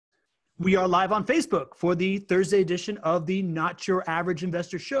We are live on Facebook for the Thursday edition of the Not Your Average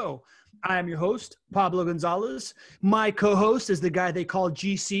Investor Show. I am your host, Pablo Gonzalez. My co-host is the guy they call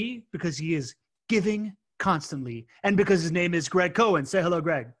GC because he is giving constantly and because his name is Gregg Cohen. Say hello,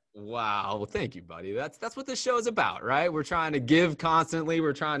 Greg. Wow. Well, thank you, buddy. That's what this show is about, right? We're trying to give constantly.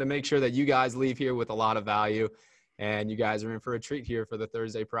 We're trying to make sure that you guys leave here with a lot of value, and you guys are in for a treat here for the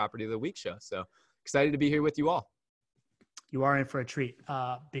Thursday Property of the Week show. So excited to be here with you all. You are in for a treat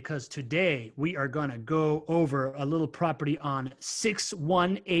because today we are going to go over a little property on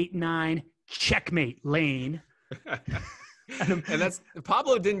 6189 Checkmate Lane. And that's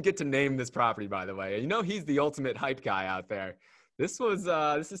Pablo didn't get to name this property, by the way. You know, he's the ultimate hype guy out there. This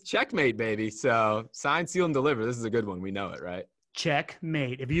is Checkmate, baby. So sign, seal, and deliver. This is a good one. We know it, right?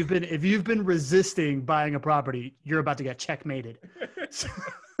 Checkmate. If you've been resisting buying a property, you're about to get checkmated.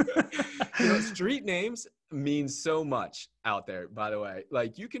 You know, street names mean so much out there, by the way.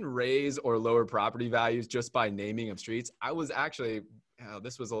 Like, you can raise or lower property values just by naming of streets. I was actually,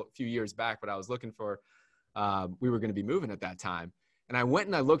 this was a few years back, but I was looking for, we were going to be moving at that time. And I went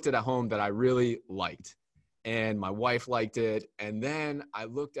and I looked at a home that I really liked. And my wife liked it. And then I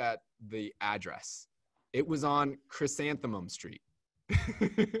looked at the address. It was on Chrysanthemum Street.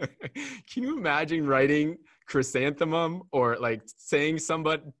 Can you imagine writing chrysanthemum or like saying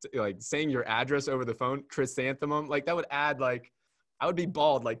your address over the phone, chrysanthemum? Like, that would add, like, I would be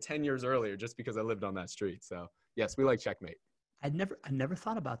bald like 10 years earlier just because I lived on that street. So yes, we like Checkmate. I never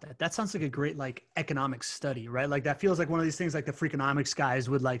thought about that. That sounds like a great like economic study, right? Like, that feels like one of these things like the Freakonomics guys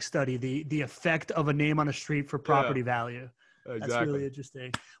would like study the effect of a name on a street for property value. Exactly. That's really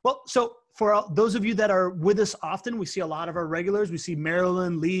interesting. Well, so for those of you that are with us often, we see a lot of our regulars. We see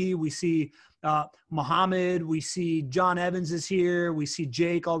Marilyn Lee. We see Mohammed. We see John Evans is here. We see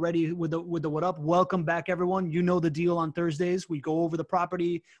Jake already with the what up. Welcome back, everyone. You know the deal on Thursdays. We go over the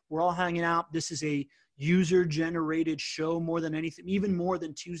property. We're all hanging out. This is a user-generated show more than anything, even more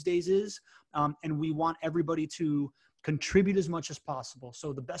than Tuesdays is. And we want everybody to contribute as much as possible.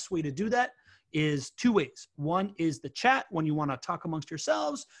 So the best way to do that is two ways. One is the chat when you want to talk amongst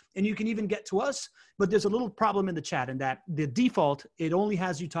yourselves, and you can even get to us, but there's a little problem in the chat in that the default, it only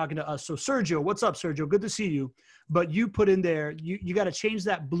has you talking to us. So Sergio, what's up, Sergio? Good to see you. But you put in there, you got to change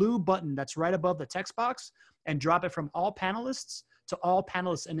that blue button that's right above the text box and drop it from all panelists to all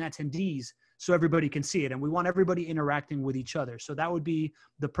panelists and attendees so everybody can see it. And we want everybody interacting with each other. So that would be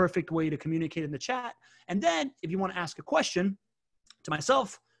the perfect way to communicate in the chat. And then if you want to ask a question to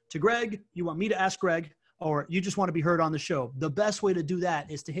myself, to Greg, you want me to ask Greg, or you just want to be heard on the show, the best way to do that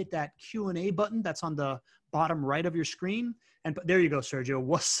is to hit that Q&A button that's on the bottom right of your screen. And there you go, Sergio.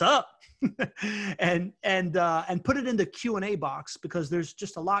 What's up? and put it in the Q&A box because there's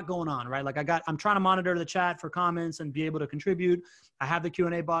just a lot going on, right? Like I'm trying to monitor the chat for comments and be able to contribute. I have the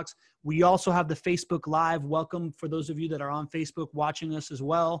Q&A box. We also have the Facebook Live. Welcome for those of you that are on Facebook watching us as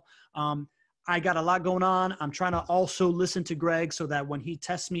well. I got a lot going on. I'm trying to also listen to Greg so that when he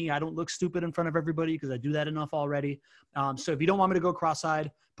tests me, I don't look stupid in front of everybody because I do that enough already. So if you don't want me to go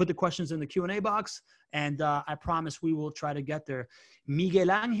cross-eyed, put the questions in the Q&A box, and I promise we will try to get there. Miguel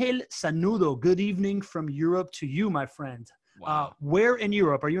Angel Sanudo, good evening from Europe to you, my friend. Wow. Where in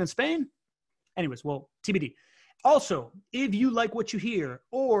Europe? Are you in Spain? Anyways, well, TBD. Also, if you like what you hear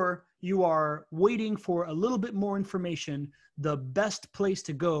or you are waiting for a little bit more information, the best place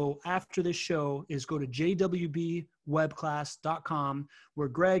to go after this show is go to jwbwebclass.com, where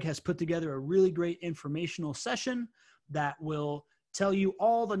Greg has put together a really great informational session that will tell you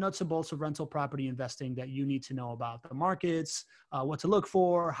all the nuts and bolts of rental property investing that you need to know about the markets, what to look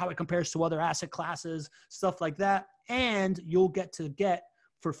for, how it compares to other asset classes, stuff like that. And you'll get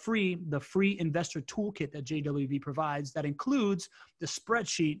for free the free investor toolkit that JWB provides that includes the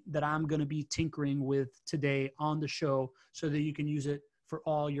spreadsheet that I'm going to be tinkering with today on the show so that you can use it for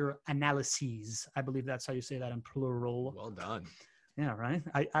all your analyses. I believe that's how you say that in plural. Well done. Yeah, right?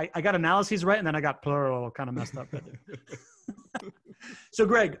 I got analyses right, and then I got plural kind of messed up right there. So,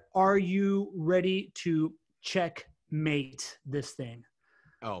 Greg, are you ready to checkmate this thing?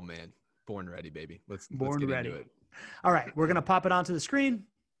 Oh, man. Born ready, baby. Let's get ready. into it. All right. We're going to pop it onto the screen.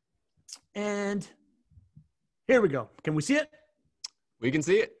 And here we go. Can we see it? We can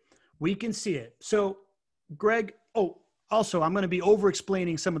see it. We can see it. So, Greg, also, I'm going to be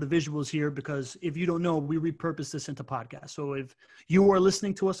over-explaining some of the visuals here because if you don't know, we repurpose this into podcasts. So if you are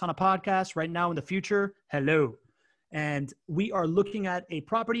listening to us on a podcast right now in the future, hello. And we are looking at a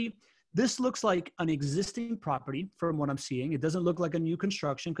property. This looks like an existing property from what I'm seeing. It doesn't look like a new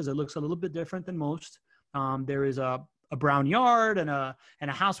construction because it looks a little bit different than most. There is a brown yard and a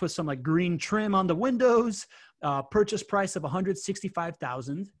house with some like green trim on the windows. Purchase price of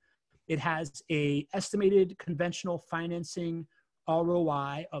 $165,000. It has a estimated conventional financing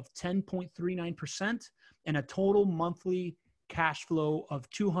ROI of 10.39% and a total monthly cash flow of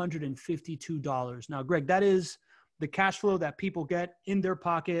 $252. Now, Greg, that is the cash flow that people get in their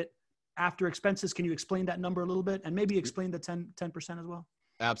pocket after expenses. Can you explain that number a little bit and maybe explain the 10% as well?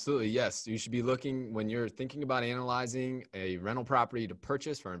 Absolutely. Yes. You should be looking, when you're thinking about analyzing a rental property to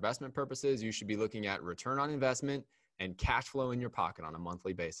purchase for investment purposes, you should be looking at return on investment and cash flow in your pocket on a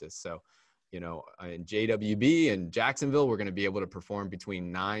monthly basis. So, in JWB and Jacksonville, we're going to be able to perform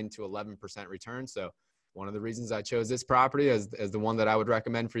between 9 to 11% return. So one of the reasons I chose this property as the one that I would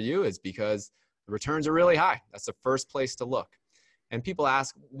recommend for you is because the returns are really high. That's the first place to look. And people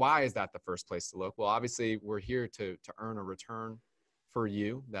ask, why is that the first place to look? Well, obviously we're here to earn a return for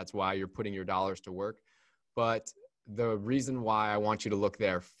you. That's why you're putting your dollars to work. But the reason why I want you to look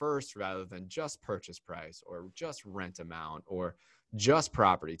there first, rather than just purchase price or just rent amount or just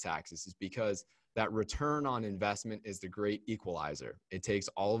property taxes, is because that return on investment is the great equalizer. It takes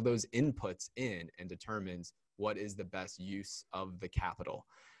all of those inputs in and determines what is the best use of the capital.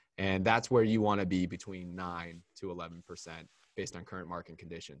 And that's where you want to be, between 9 to 11% based on current market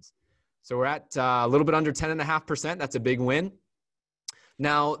conditions. So we're at a little bit under 10.5%. That's a big win.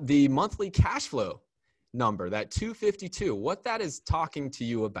 Now, the monthly cash flow number, that 252, what that is talking to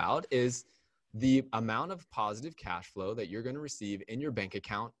you about is the amount of positive cash flow that you're going to receive in your bank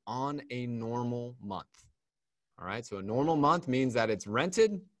account on a normal month. All right. So a normal month means that it's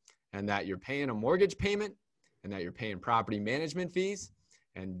rented and that you're paying a mortgage payment and that you're paying property management fees.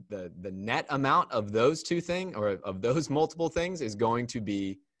 And the net amount of those two things, or of those multiple things, is going to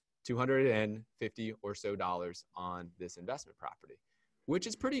be $250 or so on this investment property, which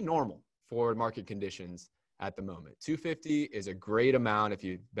is pretty normal for market conditions at the moment. $250 is a great amount. If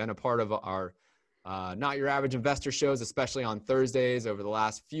you've been a part of our Not Your Average Investor shows, especially on Thursdays over the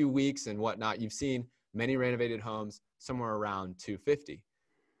last few weeks and whatnot, you've seen many renovated homes somewhere around $250.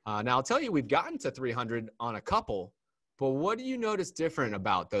 Now I'll tell you, we've gotten to $300 on a couple, but what do you notice different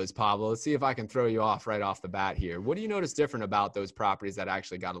about those, Pablo? Let's see if I can throw you off right off the bat here. What do you notice different about those properties that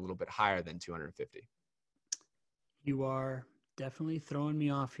actually got a little bit higher than 250? You are definitely throwing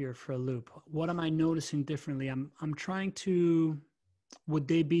me off here for a loop. What am I noticing differently? I'm trying to, would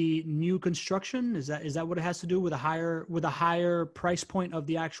they be new construction? Is that what it has to do with a higher price point of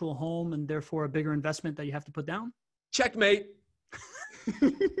the actual home and therefore a bigger investment that you have to put down? Checkmate.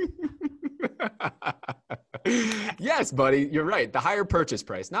 Yes, buddy, you're right. The higher purchase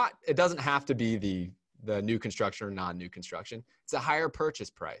price. It doesn't have to be the new construction or non-new construction. It's a higher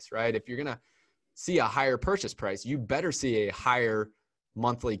purchase price, right? If you're going to see a higher purchase price, you better see a higher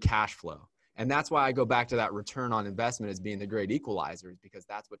monthly cash flow. And that's why I go back to that return on investment as being the great equalizer, because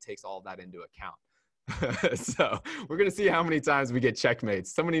that's what takes all of that into account. So we're going to see how many times we get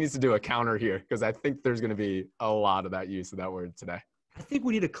checkmates. Somebody needs to do a counter here, because I think there's going to be a lot of that use of that word today. I think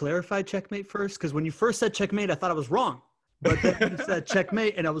we need to clarify checkmate first, because when you first said checkmate, I thought I was wrong, but then you said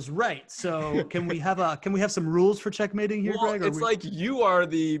checkmate and I was right. So can we have some rules for checkmating here, Greg? It's like you are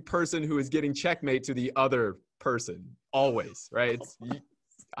the person who is getting checkmate to the other person always, right?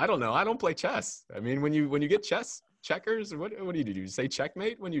 I don't know. I don't play chess. I mean, when you get checkers, what do you do? Do you say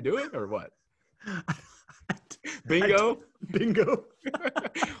checkmate when you do it, or what? Bingo.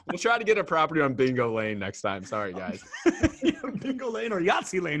 We'll try to get a property on Bingo Lane next time. Sorry, guys. Bingo Lane or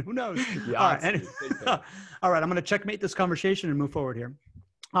Yahtzee Lane. Who knows? Yahtzee. All right. I'm going to checkmate this conversation and move forward here.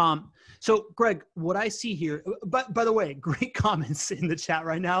 So Greg, what I see here, but by the way, great comments in the chat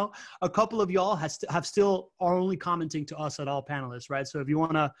right now. A couple of y'all are only commenting to us at all panelists, right? So if you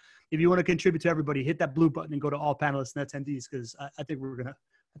want to contribute to everybody, hit that blue button and go to all panelists and attendees, because I think we're gonna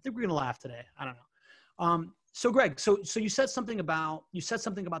laugh today. I don't know. So Greg, so you said something about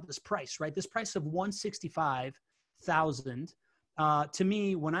this price, right? This price of $165,000. To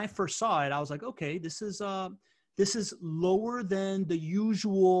me, when I first saw it, I was like, okay, this is lower than the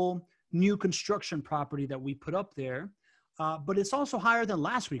usual new construction property that we put up there. But it's also higher than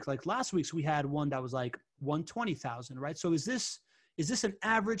last week. Like last week's, we had one that was like $120,000, right? So is this an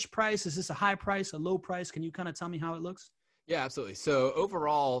average price? Is this a high price, a low price? Can you kind of tell me how it looks? Yeah, absolutely. So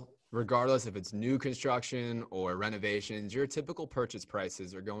overall, regardless if it's new construction or renovations, your typical purchase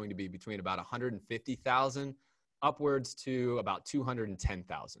prices are going to be between about $150,000 upwards to about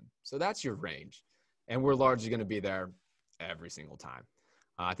 $210,000. So that's your range. And we're largely going to be there every single time.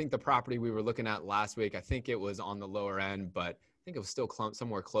 I think the property we were looking at last week, I think it was on the lower end, but I think it was still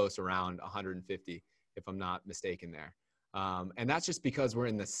somewhere close around 150, if I'm not mistaken there. And that's just because we're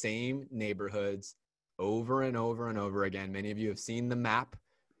in the same neighborhoods over and over and over again. Many of you have seen the map.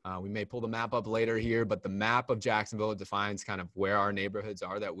 We may pull the map up later here, but the map of Jacksonville defines kind of where our neighborhoods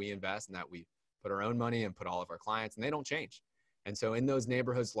are that we invest and that we put our own money and put all of our clients, and they don't change. And so in those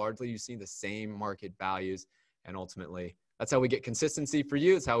neighborhoods, largely you see the same market values, and ultimately that's how we get consistency for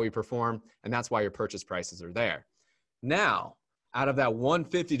you. It's how we perform, and that's why your purchase prices are there. Now, out of that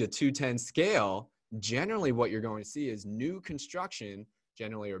 150 to 210 scale, generally what you're going to see is new construction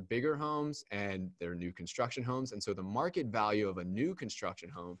generally are bigger homes and they're new construction homes. And so the market value of a new construction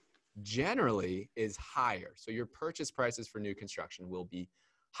home generally is higher. So your purchase prices for new construction will be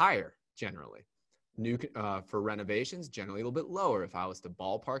higher generally. For renovations, generally a little bit lower. If I was to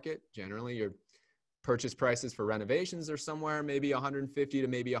ballpark it, generally your purchase prices for renovations are somewhere maybe 150 to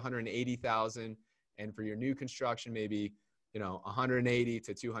maybe 180,000. And for your new construction, maybe 180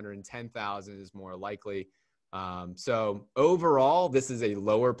 to 210,000 is more likely. So overall, this is a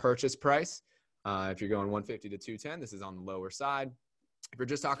lower purchase price. If you're going 150 to 210, this is on the lower side. If you're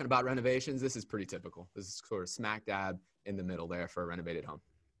just talking about renovations, this is pretty typical. This is sort of smack dab in the middle there for a renovated home.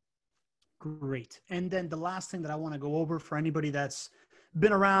 Great. And then the last thing that I want to go over for anybody that's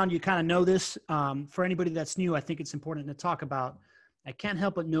been around, you kind of know this. For anybody that's new, I think it's important to talk about. I can't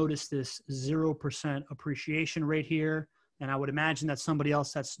help but notice this 0% appreciation rate here. And I would imagine that somebody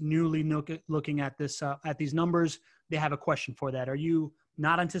else that's newly looking at this, at these numbers, they have a question for that. Are you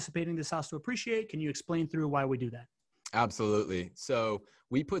not anticipating this house to appreciate? Can you explain through why we do that? Absolutely. So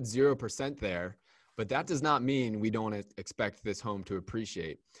we put 0% there, but that does not mean we don't expect this home to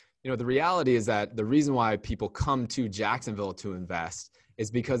appreciate. The reality is that the reason why people come to Jacksonville to invest is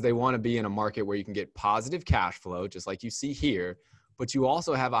because they want to be in a market where you can get positive cash flow, just like you see here, but you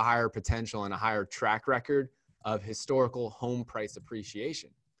also have a higher potential and a higher track record of historical home price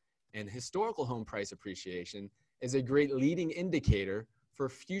appreciation. And historical home price appreciation is a great leading indicator for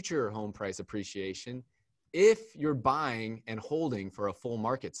future home price appreciation if you're buying and holding for a full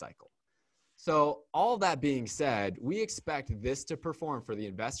market cycle. So all that being said, we expect this to perform for the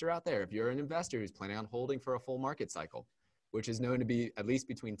investor out there. If you're an investor who's planning on holding for a full market cycle, which is known to be at least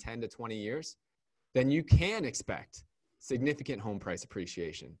between 10 to 20 years, then you can expect significant home price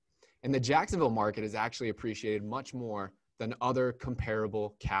appreciation. And the Jacksonville market is actually appreciated much more than other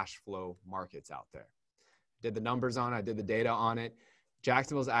comparable cash flow markets out there. Did the numbers on it, I did the data on it.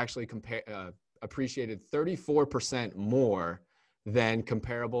 Jacksonville's actually appreciated 34% more than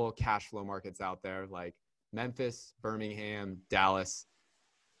comparable cash flow markets out there like Memphis, Birmingham, Dallas,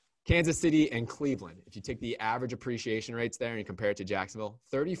 Kansas City, and Cleveland. If you take the average appreciation rates there and you compare it to Jacksonville,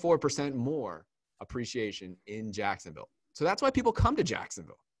 34% more appreciation in Jacksonville. So that's why people come to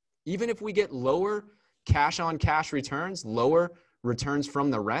Jacksonville. Even if we get lower cash on cash returns, lower returns from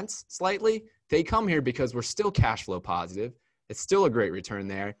the rents slightly, they come here because we're still cash flow positive. It's still a great return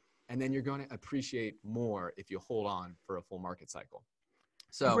there. And then you're going to appreciate more if you hold on for a full market cycle.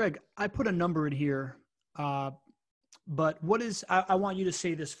 So Greg, I put a number in here, but I want you to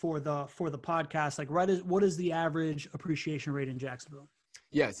say this for the podcast, like what is the average appreciation rate in Jacksonville?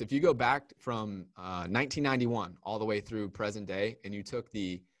 Yes. If you go back from 1991 all the way through present day, and you took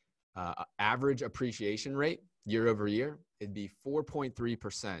the average appreciation rate year over year, it'd be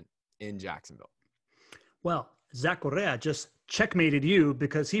 4.3% in Jacksonville. Well, Zach Correa just checkmated you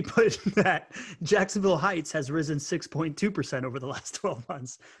because he put that Jacksonville Heights has risen 6.2% over the last 12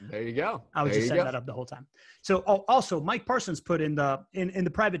 months. There you go. I was just setting that up the whole time. So also Mike Parsons put in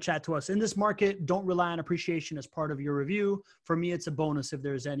the private chat to us, in this market, don't rely on appreciation as part of your review. For me, it's a bonus if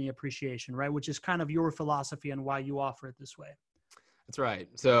there's any appreciation, right? Which is kind of your philosophy and why you offer it this way. That's right.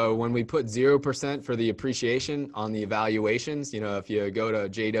 So when we put 0% for the appreciation on the evaluations, if you go to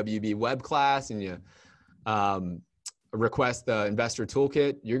JWB web class and you request the investor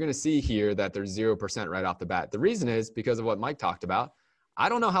toolkit, you're going to see here that there's 0% right off the bat. The reason is because of what Mike talked about. I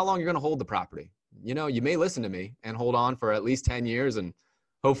don't know how long you're going to hold the property. You may listen to me and hold on for at least 10 years and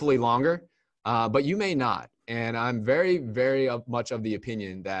hopefully longer, but you may not. And I'm very, very much of the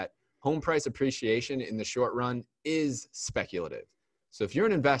opinion that home price appreciation in the short run is speculative. So if you're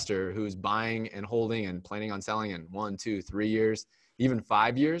an investor who's buying and holding and planning on selling in 1, 2, 3 years, even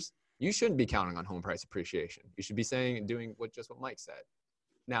 5 years, you shouldn't be counting on home price appreciation. You should be saying and doing what Mike said.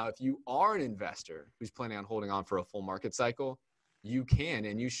 Now, if you are an investor who's planning on holding on for a full market cycle, you can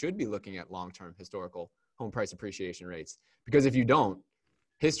and you should be looking at long-term historical home price appreciation rates. Because if you don't,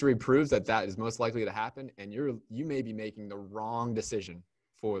 history proves that is most likely to happen, and you may be making the wrong decision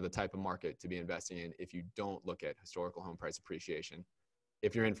for the type of market to be investing in if you don't look at historical home price appreciation,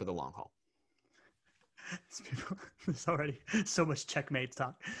 if you're in for the long haul. There's already so much checkmate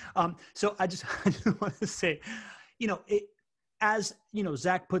talk. So I just want to say, as you know,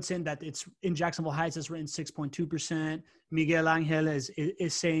 Zach puts in that it's in Jacksonville Heights, it's written 6.2%. Miguel Angel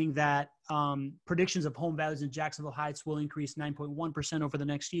is saying that predictions of home values in Jacksonville Heights will increase 9.1% over the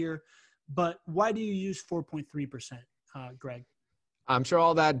next year. But why do you use 4.3%, Greg? I'm sure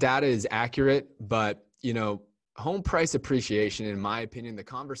all that data is accurate, but you know, home price appreciation, in my opinion, the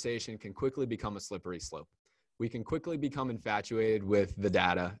conversation can quickly become a slippery slope. We can quickly become infatuated with the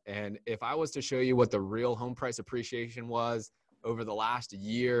data. And if I was to show you what the real home price appreciation was over the last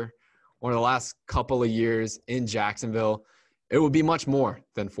year or the last couple of years in Jacksonville, it would be much more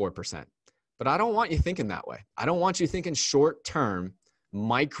than 4%. But I don't want you thinking that way. I don't want you thinking short term,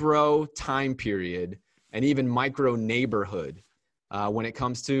 micro time period, and even micro neighborhood when it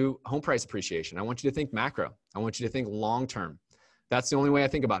comes to home price appreciation. I want you to think macro. I want you to think long term. That's the only way I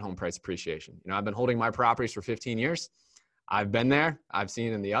think about home price appreciation. You know, I've been holding my properties for 15 years. I've been there. I've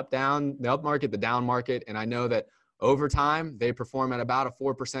seen in the up market, the down market, and I know that over time, they perform at about a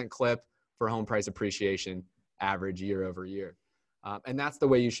 4% clip for home price appreciation average year over year. And that's the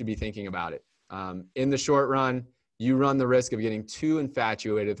way you should be thinking about it. In the short run, you run the risk of getting too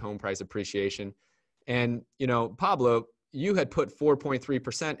infatuated with home price appreciation. And, you know, Pablo, you had put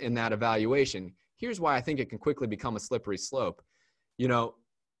 4.3% in that evaluation. Here's why I think it can quickly become a slippery slope. You know,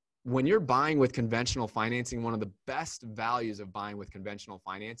 when you're buying with conventional financing, one of the best values of buying with conventional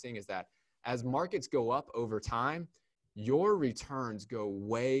financing is that as markets go up over time, your returns go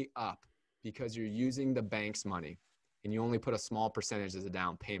way up because you're using the bank's money and you only put a small percentage as a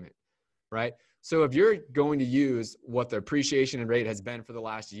down payment, right? So if you're going to use what the appreciation rate has been for the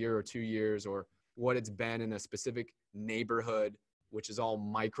last year or 2 years, or what it's been in a specific neighborhood, which is all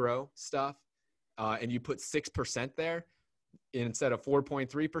micro stuff, and you put 6% there, instead of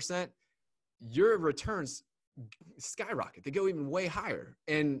 4.3%, your returns skyrocket. They go even way higher.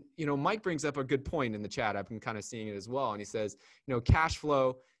 And, you know, Mike brings up a good point in the chat. I've been kind of seeing it as well. And he says, you know, cash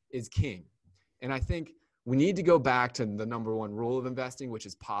flow is king. And I think we need to go back to the number one rule of investing, which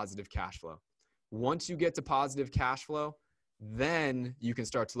is positive cash flow. Once you get to positive cash flow, then you can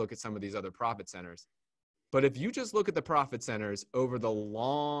start to look at some of these other profit centers. But if you just look at the profit centers over the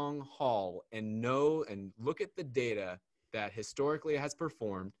long haul and look at the data that historically has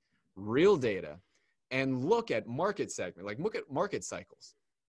performed, real data, and look at market segment, like look at market cycles,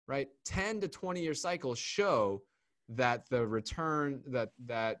 right? 10 to 20 year cycles show that the return,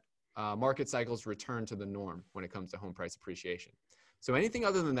 that market cycles return to the norm when it comes to home price appreciation. So anything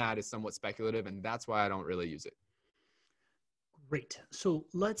other than that is somewhat speculative, and that's why I don't really use it. Great. So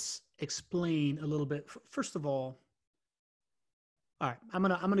let's explain a little bit. First of all right, I'm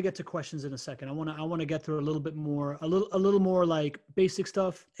gonna get to questions in a second. I wanna get through a little bit more, a little more like basic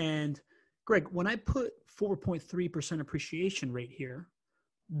stuff. And Greg, when I put 4.3% appreciation rate here,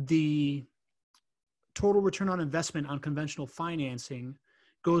 the total return on investment on conventional financing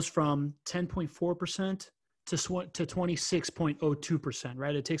goes from 10.4% to 26.02%,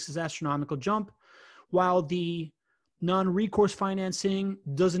 right? It takes this astronomical jump, while the non-recourse financing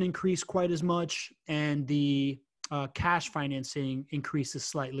doesn't increase quite as much, and the cash financing increases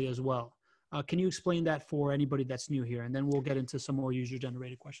slightly as well. Can you explain that for anybody that's new here? And then we'll get into some more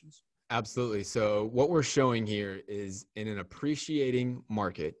user-generated questions. Absolutely. So what we're showing here is, in an appreciating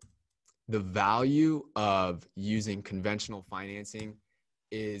market, the value of using conventional financing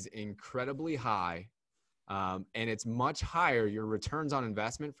is incredibly high. And it's much higher. Your returns on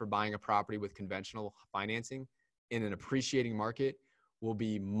investment for buying a property with conventional financing in an appreciating market will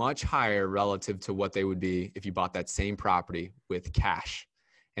be much higher relative to what they would be if you bought that same property with cash.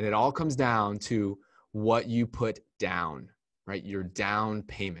 And it all comes down to what you put down, right? Your down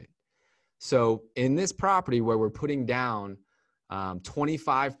payment. So in this property where we're putting down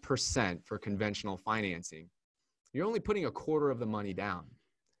 25% for conventional financing, you're only putting a quarter of the money down.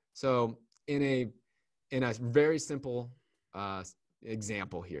 So in a very simple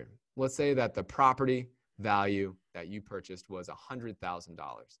example here, let's say that the property value that you purchased was $100,000,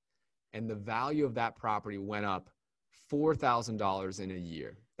 and the value of that property went up $4,000 in a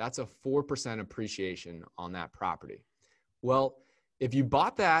year. That's a 4% appreciation on that property. Well, if you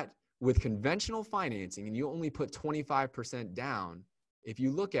bought that with conventional financing and you only put 25% down, if you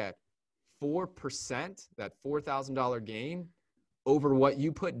look at 4%, that $4,000 gain over what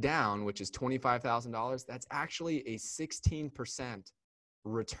you put down, which is $25,000, that's actually a 16%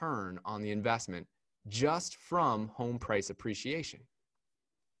 return on the investment just from home price appreciation.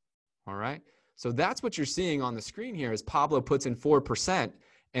 All right. So that's what you're seeing on the screen here is Pablo puts in 4%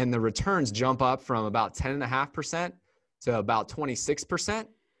 and the returns jump up from about 10.5% to about 26%.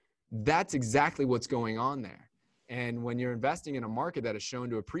 That's exactly what's going on there. And when you're investing in a market that is shown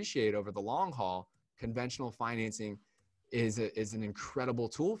to appreciate over the long haul, conventional financing is an incredible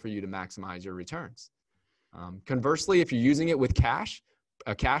tool for you to maximize your returns. Conversely, if you're using it with cash,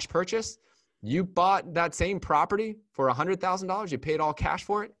 a cash purchase, you bought that same property for $100,000, you paid all cash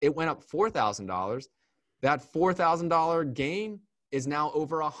for it, it went up $4,000. That $4,000 gain is now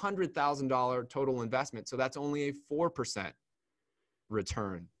over $100,000 total investment. So that's only a 4%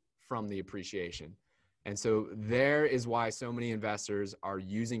 return from the appreciation. And so there is why so many investors are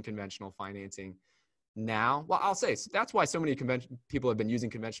using conventional financing now. Well, I'll say that's why so many people have been using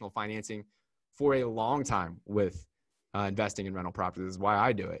conventional financing for a long time with investing in rental properties. This is why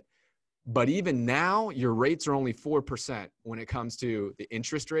I do it. But even now, your rates are only 4% when it comes to the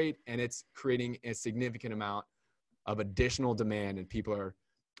interest rate, and it's creating a significant amount of additional demand, and people are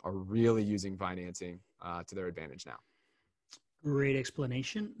really using financing to their advantage now. Great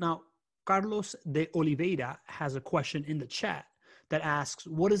explanation. Now, Carlos de Oliveira has a question in the chat that asks,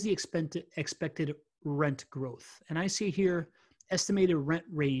 what is the expected rent growth? And I see here estimated rent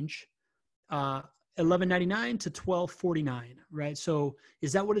range, $11.99 to $12.49, right? So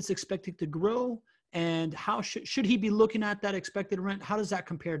is that what it's expected to grow? And how should he be looking at that expected rent? How does that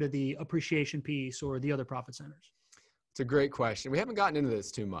compare to the appreciation piece or the other profit centers? It's a great question. We haven't gotten into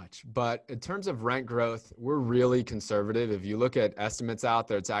this too much, but in terms of rent growth, we're really conservative. If you look at estimates out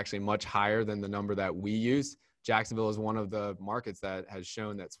there, it's actually much higher than the number that we use. Jacksonville is one of the markets that has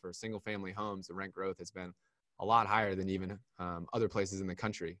shown that for single family homes, the rent growth has been a lot higher than even other places in the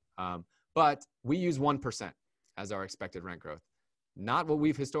country. But we use 1% as our expected rent growth. Not what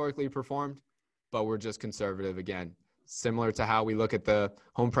we've historically performed, but we're just conservative. Again, similar to how we look at the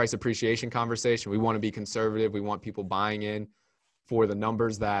home price appreciation conversation. We want to be conservative. We want people buying in for the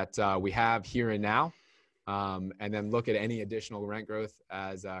numbers that we have here and now, and then look at any additional rent growth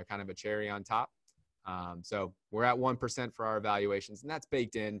as kind of a cherry on top. So we're at 1% for our evaluations, and that's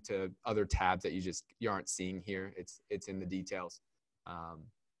baked into other tabs that you aren't seeing here. It's in the details.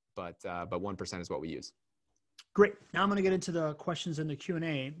 But 1% is what we use. Great. Now I'm going to get into the questions in the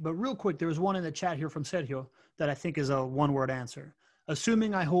Q&A, but real quick, there was one in the chat here from Sergio that I think is a one-word answer.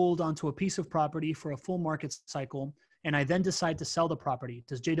 Assuming I hold onto a piece of property for a full market cycle, and I then decide to sell the property,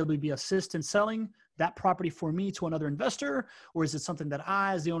 does JWB assist in selling that property for me to another investor, or is it something that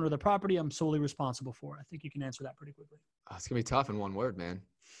I, as the owner of the property, I'm solely responsible for? I think you can answer that pretty quickly. It's going to be tough in one word, man.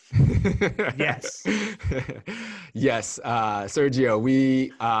 Yes. Yes. Sergio,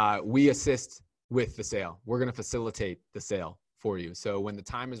 we assist with the sale. We're going to facilitate the sale for you. So when the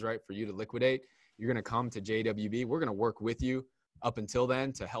time is right for you to liquidate, you're going to come to JWB. We're going to work with you up until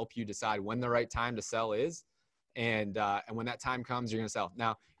then to help you decide when the right time to sell is. And when that time comes, you're going to sell.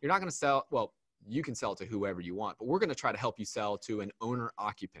 Now, you're not going to sell. Well, you can sell to whoever you want, but we're going to try to help you sell to an owner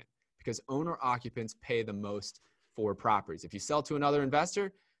occupant, because owner occupants pay the most for properties. If you sell to another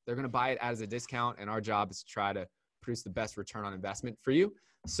investor, they're going to buy it as a discount, and our job is to try to produce the best return on investment for you.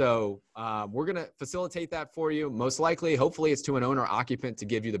 So we're going to facilitate that for you. Most likely, hopefully, it's to an owner occupant to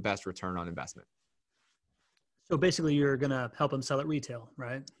give you the best return on investment. So basically, you're going to help them sell at retail,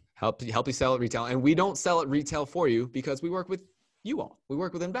 right? Help you sell at retail. And we don't sell at retail for you because we work with you all. We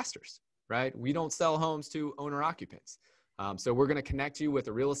work with investors, right? We don't sell homes to owner occupants. So we're going to connect you with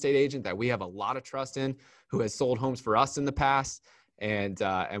a real estate agent that we have a lot of trust in, who has sold homes for us in the past, and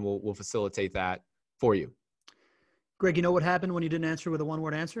we'll facilitate that for you. Greg, you know what happened when you didn't answer with a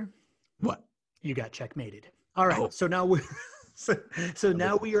one-word answer? What? You got checkmated. All right. So now we're so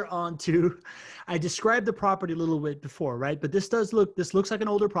now we are on to, I described the property a little bit before, right? But this looks like an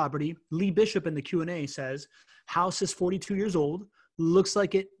older property. Lee Bishop in the Q&A says, house is 42 years old. Looks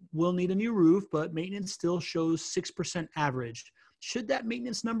like it will need a new roof, but maintenance still shows 6% average. Should that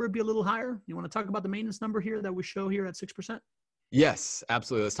maintenance number be a little higher? You want to talk about the maintenance number here that we show here at 6%? Yes,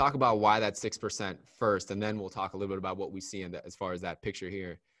 absolutely. Let's talk about why that's 6% first, and then we'll talk a little bit about what we see in that, as far as that picture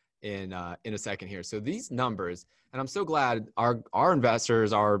here in a second here. So these numbers, and I'm so glad our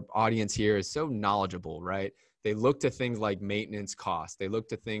investors, our audience here is so knowledgeable, right? They look to things like maintenance costs. They look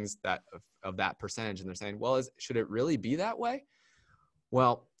to things that of that percentage, and they're saying, well, should it really be that way?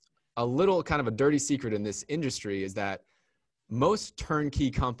 Well, a little kind of a dirty secret in this industry is that most turnkey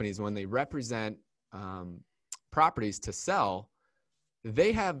companies, when they represent properties to sell,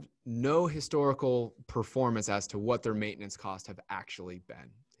 they have no historical performance as to what their maintenance costs have actually been.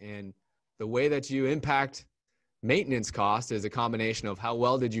 And the way that you impact maintenance cost is a combination of how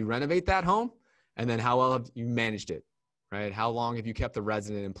well did you renovate that home, and then how well have you managed it, right? How long have you kept the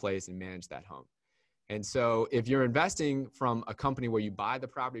resident in place and managed that home? And so if you're investing from a company where you buy the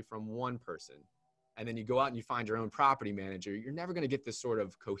property from one person, and then you go out and you find your own property manager, you're never going to get this sort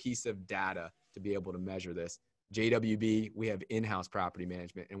of cohesive data to be able to measure this. JWB, we have in-house property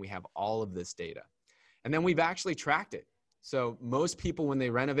management, and we have all of this data. And then we've actually tracked it. So most people, when they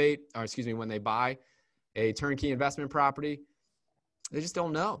renovate, or excuse me, when they buy a turnkey investment property, they just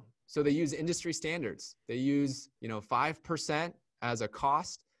don't know. So they use industry standards. They use, 5% as a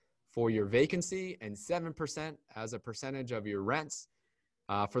cost for your vacancy and 7% as a percentage of your rents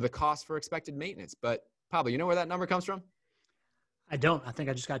for the cost for expected maintenance. But Pablo, you know where that number comes from? I don't. I think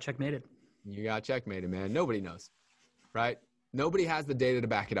I just got checkmated. You got checkmated, man. Nobody knows, right? Nobody has the data to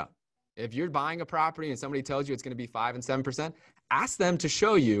back it up. If you're buying a property and somebody tells you it's going to be 5 and 7%, ask them to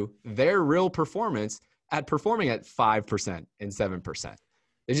show you their real performance at performing at 5% and 7%.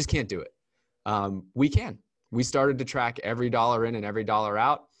 They just can't do it. We can. We started to track every dollar in and every dollar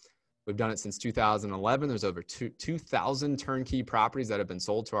out. We've done it since 2011. There's over 2,000 turnkey properties that have been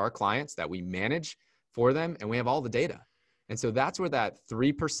sold to our clients that we manage for them, and we have all the data. And so that's where that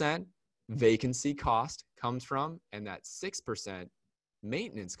 3% vacancy cost comes from, and that 6%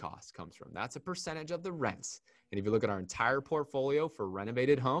 maintenance cost comes from. That's a percentage of the rents. And if you look at our entire portfolio for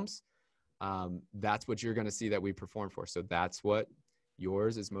renovated homes, that's what you're going to see that we perform for. So that's what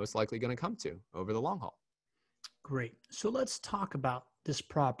yours is most likely going to come to over the long haul. Great. So let's talk about this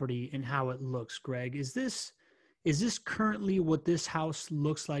property and how it looks, Greg. Is this currently what this house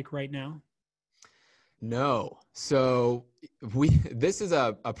looks like right now? No. So this is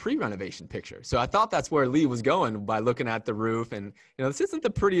a pre-renovation picture. So I thought that's where Lee was going by looking at the roof. And, this isn't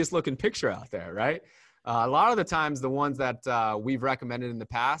the prettiest looking picture out there, right? A lot of the times, the ones that we've recommended in the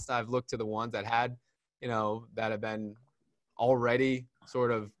past, I've looked to the ones that had, that have been already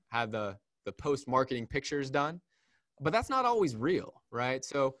sort of had the post-marketing pictures done. But that's not always real, right?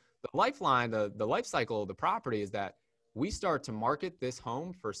 So the lifeline, the life cycle of the property is that we start to market this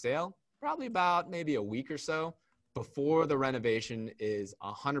home for sale probably about maybe a week or so before the renovation is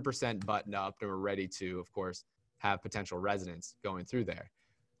 100% buttoned up and we're ready to, of course, have potential residents going through there.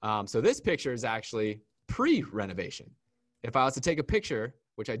 So this picture is actually pre-renovation. If I was to take a picture,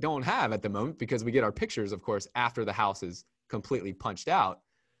 which I don't have at the moment because we get our pictures, of course, after the house is completely punched out,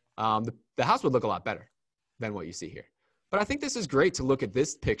 the house would look a lot better than what you see here. But I think this is great to look at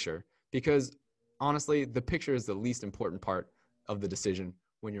this picture because honestly, the picture is the least important part of the decision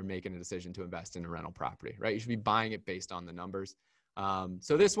when you're making a decision to invest in a rental property, right? You should be buying it based on the numbers.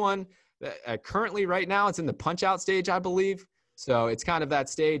 So this one, currently right now, it's in the punch out stage, I believe. So it's kind of that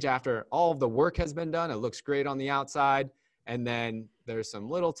stage after all of the work has been done. It looks great on the outside. And then there's some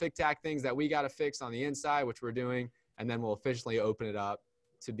little tic-tac things that we got to fix on the inside, which we're doing. And then we'll officially open it up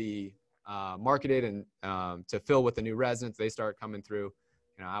to be marketed and to fill with the new residents. They start coming through,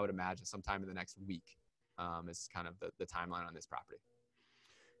 I would imagine sometime in the next week is kind of the timeline on this property.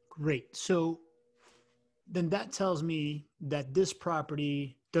 Great. So then that tells me that this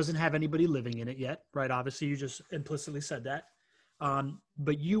property doesn't have anybody living in it yet, right? Obviously, you just implicitly said that.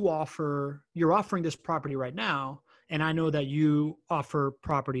 But you're offering this property right now, and I know that you offer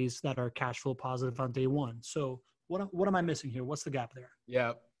properties that are cash flow positive on day one. So what am I missing here? What's the gap there?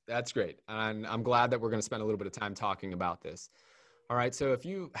 Yeah, that's great. And I'm glad that we're going to spend a little bit of time talking about this. All right. So if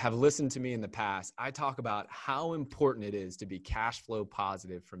you have listened to me in the past, I talk about how important it is to be cash flow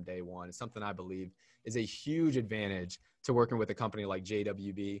positive from day one. It's something I believe is a huge advantage to working with a company like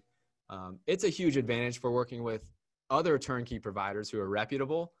JWB. It's a huge advantage for working with other turnkey providers who are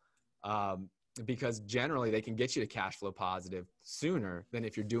reputable because generally they can get you to cash flow positive sooner than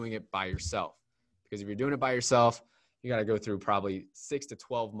if you're doing it by yourself. Because if you're doing it by yourself, you got to go through probably 6 to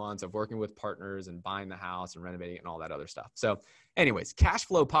 12 months of working with partners and buying the house and renovating it and all that other stuff. So anyways, cash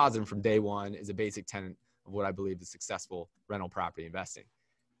flow positive from day one is a basic tenet of what I believe is successful rental property investing.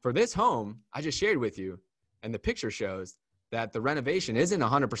 For this home, I just shared with you, and the picture shows that the renovation isn't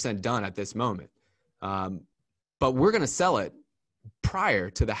 100% done at this moment. But we're going to sell it prior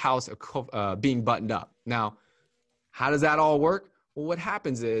to the house being buttoned up. Now, how does that all work? Well, what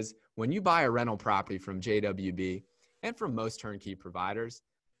happens is when you buy a rental property from JWB, and from most turnkey providers,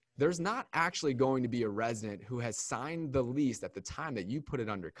 there's not actually going to be a resident who has signed the lease at the time that you put it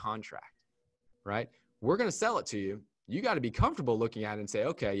under contract, right? We're going to sell it to you. You got to be comfortable looking at it and say,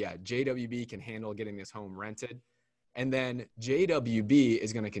 okay, yeah, JWB can handle getting this home rented. And then JWB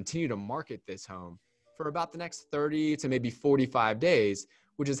is going to continue to market this home for about the next 30 to maybe 45 days,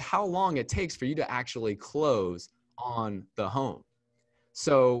 which is how long it takes for you to actually close on the home.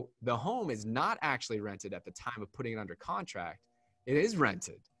 So the home is not actually rented at the time of putting it under contract. It is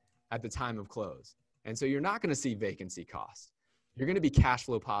rented at the time of close. And so you're not going to see vacancy costs. You're going to be cash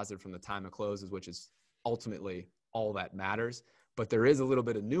flow positive from the time of closes, which is ultimately all that matters. But there is a little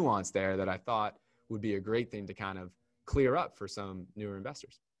bit of nuance there that I thought would be a great thing to kind of clear up for some newer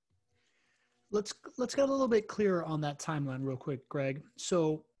investors. Let's get a little bit clearer on that timeline real quick, Greg.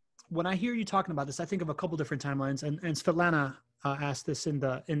 So when I hear you talking about this, I think of a couple different timelines, and Svetlana asked this in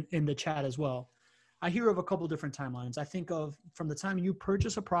the chat as well. I hear of a couple different timelines. I think of from the time you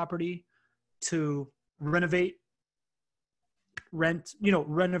purchase a property to renovate,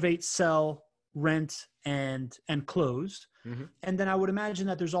 sell, rent, and close. Mm-hmm. And then I would imagine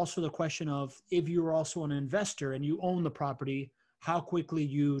that there's also the question of, if you're also an investor and you own the property, how quickly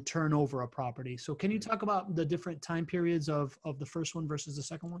you turn over a property. So can you talk about the different time periods of the first one versus the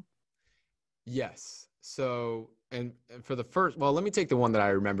second one? Yes. So, and for the first, well, let me take the one that I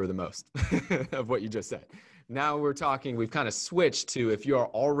remember the most of what you just said. Now we've kind of switched to, if you're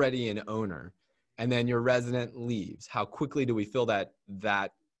already an owner and then your resident leaves, how quickly do we fill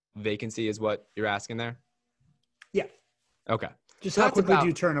that vacancy is what you're asking there? Yeah. Okay. Just how quickly do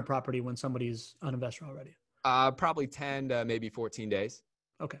you turn a property when somebody's an investor already? Probably 10 to maybe 14 days.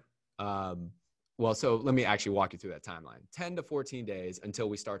 Okay. Well, so let me actually walk you through that timeline. 10 to 14 days until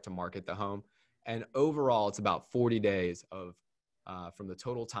we start to market the home. And overall, it's about 40 days of from the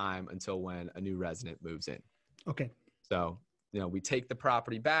total time until when a new resident moves in. Okay. So, we take the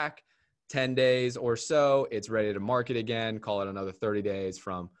property back 10 days or so. It's ready to market again. Call it another 30 days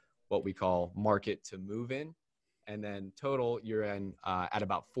from what we call market to move in. And then total, you're in at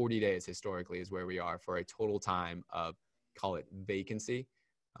about 40 days historically is where we are for a total time of, call it vacancy.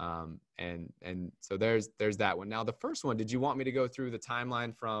 And so there's that one. Now, the first one, did you want me to go through the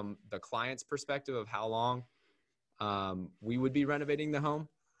timeline from the client's perspective of how long we would be renovating the home?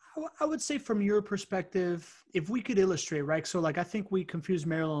 I would say from your perspective, if we could illustrate, right? So I think we confused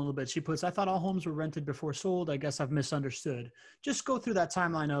Marilyn a little bit. She puts, I thought all homes were rented before sold. I guess I've misunderstood. Just go through that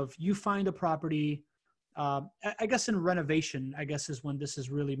timeline of, you find a property, I guess in renovation, I guess is when this is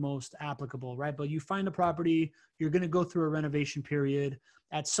really most applicable, right? But you find a property, you're going to go through a renovation period.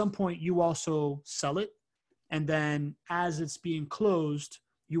 At some point, you also sell it. And then as it's being closed,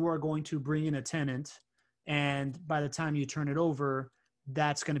 you are going to bring in a tenant. And by the time you turn it over,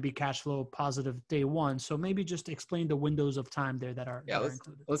 that's going to be cash flow positive day one. So maybe just explain the windows of time there that are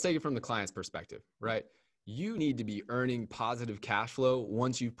included. Let's take it from the client's perspective, right? You need to be earning positive cash flow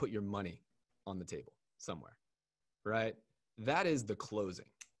once you put your money on the table somewhere, right? That is the closing.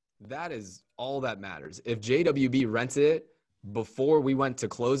 That is all that matters. If JWB rented it before we went to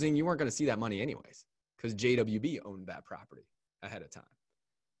closing, you weren't going to see that money anyways, because JWB owned that property ahead of time,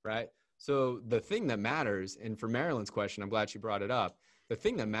 right? So the thing that matters, and for Marilyn's question, I'm glad she brought it up. The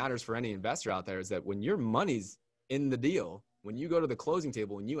thing that matters for any investor out there is that when your money's in the deal, when you go to the closing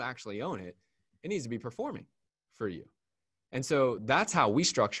table and you actually own it, it needs to be performing for you. And so that's how we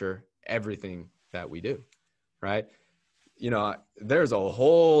structure everything that we do, right? There's a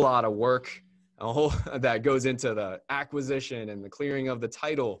whole lot of work, that goes into the acquisition and the clearing of the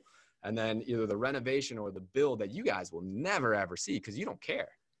title, and then either the renovation or the build that you guys will never, ever see because you don't care,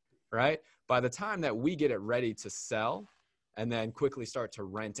 right? By the time that we get it ready to sell and then quickly start to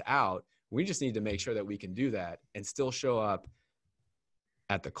rent out, we just need to make sure that we can do that and still show up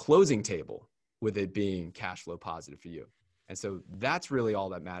at the closing table with it being cash flow positive for you. And so that's really all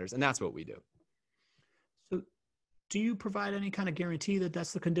that matters. And that's what we do. So do you provide any kind of guarantee that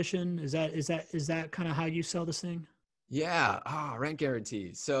that's the condition? Is that kind of how you sell this thing? Yeah. Rent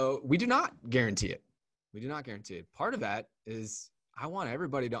guarantee. So we do not guarantee it. We do not guarantee it. Part of that is I want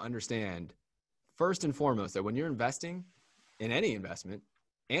everybody to understand first and foremost that when you're investing in any investment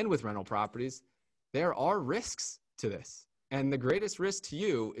and with rental properties, there are risks to this. And the greatest risk to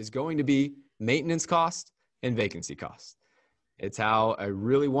you is going to be maintenance cost and vacancy cost. It's how a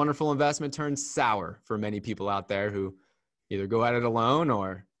really wonderful investment turns sour for many people out there who either go at it alone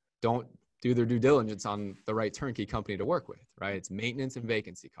or don't do their due diligence on the right turnkey company to work with, right? It's maintenance and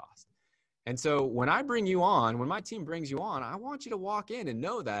vacancy cost. And so when I bring you on, when my team brings you on, I want you to walk in and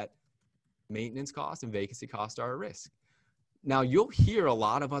know that maintenance costs and vacancy costs are a risk. Now, you'll hear a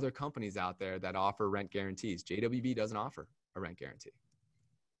lot of other companies out there that offer rent guarantees. JWB doesn't offer a rent guarantee,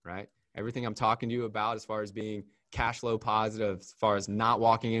 right? Everything I'm talking to you about as far as being cash flow positive, as far as not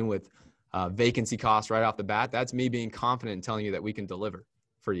walking in with vacancy costs right off the bat, that's me being confident in telling you that we can deliver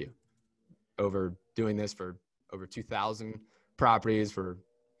for you. Over doing this for over 2,000 properties for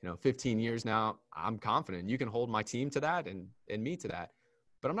 15 years now, I'm confident you can hold my team to that and me to that.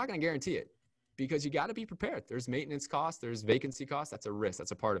 But I'm not going to guarantee it because you got to be prepared. There's maintenance costs, there's vacancy costs. That's a risk.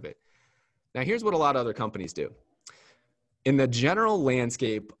 That's a part of it. Now, here's what a lot of other companies do. In the general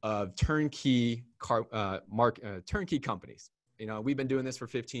landscape of turnkey companies, we've been doing this for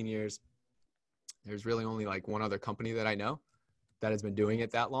 15 years. There's really only like one other company that I know that has been doing it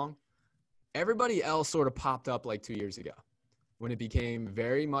that long. Everybody else sort of popped up like 2 years ago when it became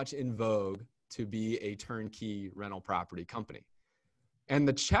very much in vogue to be a turnkey rental property company. And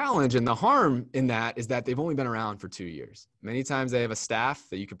the challenge and the harm in that is that they've only been around for 2 years. Many times they have a staff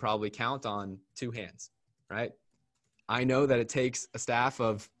that you could probably count on 2 hands, right? I know that it takes a staff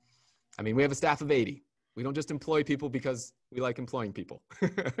of, we have a staff of 80. We don't just employ people because we like employing people,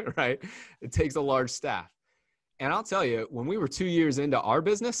 right? It takes a large staff. And I'll tell you, when we were 2 years into our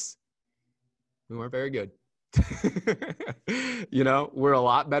business, we weren't very good. We're a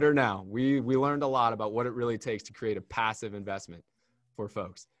lot better now. We learned a lot about what it really takes to create a passive investment for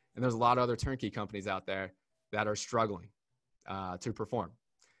folks. And there's a lot of other turnkey companies out there that are struggling to perform.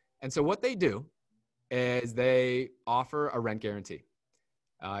 And so what they do is they offer a rent guarantee.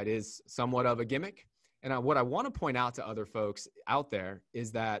 It is somewhat of a gimmick. And what I want to point out to other folks out there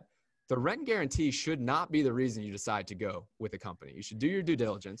is that the rent guarantee should not be the reason you decide to go with a company. You should do your due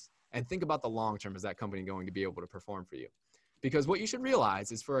diligence and think about the long term. Is that company going to be able to perform for you? Because what you should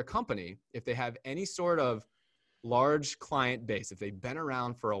realize is for a company, if they have any sort of large client base, if they've been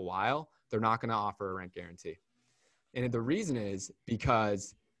around for a while, they're not going to offer a rent guarantee. And the reason is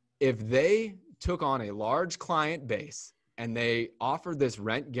because if they took on a large client base and they offered this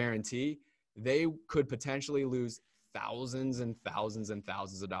rent guarantee, they could potentially lose thousands and thousands and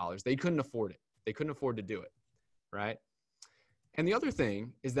thousands of dollars. They couldn't afford it. They couldn't afford to do it, right? And the other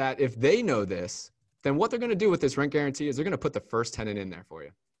thing is that if they know this, then what they're going to do with this rent guarantee is they're going to put the first tenant in there for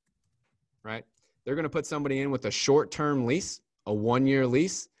you, right? They're going to put somebody in with a short-term lease, a 1-year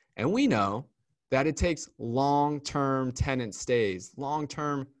lease. And we know that it takes long-term tenant stays,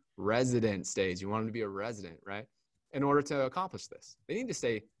 long-term resident stays. You want them to be a resident, right? In order to accomplish this, they need to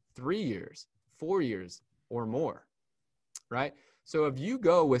stay 3 years, 4 years or more, right? So if you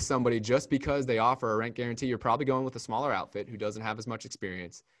go with somebody just because they offer a rent guarantee, you're probably going with a smaller outfit who doesn't have as much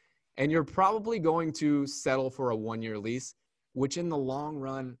experience. And you're probably going to settle for a 1-year lease, which in the long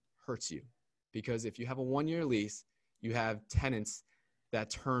run hurts you. Because if you have a 1-year lease, you have tenants that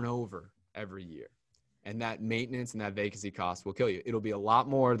turn over every year. And that maintenance and that vacancy cost will kill you. It'll be a lot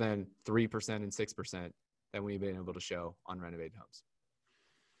more than 3% and 6% than we've been able to show on renovated homes.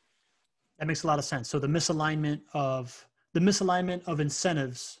 That makes a lot of sense. So the misalignment of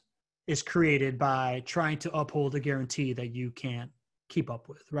incentives is created by trying to uphold a guarantee that you can't keep up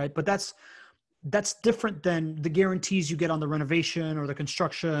with, right? But that's different than the guarantees you get on the renovation or the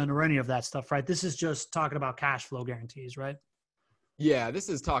construction or any of that stuff, right? This is just talking about cash flow guarantees, right? Yeah, this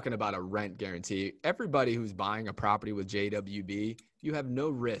is talking about a rent guarantee. Everybody who's buying a property with JWB, you have no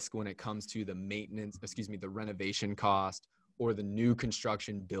risk when it comes to the the renovation cost or the new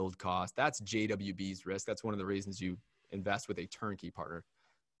construction build cost. That's JWB's risk. That's one of the reasons you invest with a turnkey partner.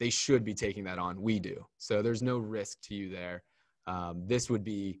 They should be taking that on. We do. So there's no risk to you there. This would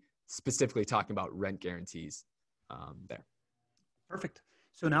be specifically talking about rent guarantees there. Perfect.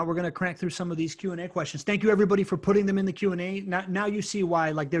 So now we're going to crank through some of these Q&A questions. Thank you everybody for putting them in the Q&A. Now you see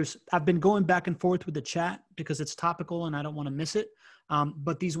why, I've been going back and forth with the chat because it's topical and I don't want to miss it.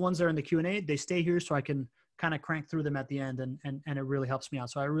 But these ones that are in the Q&A, they stay here so I can kind of crank through them at the end and it really helps me out.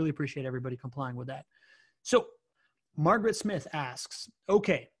 So I really appreciate everybody complying with that. So Margaret Smith asks,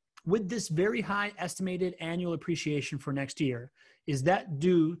 okay, with this very high estimated annual appreciation for next year, is that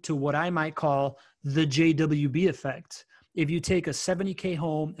due to what I might call the JWB effect? If you take a 70K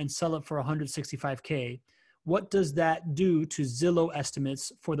home and sell it for 165K, what does that do to Zillow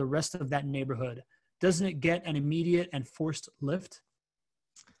estimates for the rest of that neighborhood? Doesn't it get an immediate and forced lift?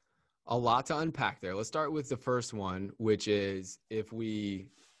 A lot to unpack there. Let's start with the first one, which is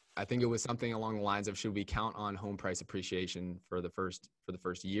I think it was something along the lines of, should we count on home price appreciation for the first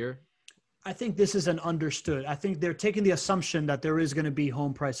year? I think this is an understood. I think they're taking the assumption that there is going to be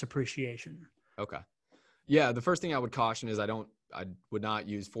home price appreciation. Okay. Yeah. The first thing I would caution is I would not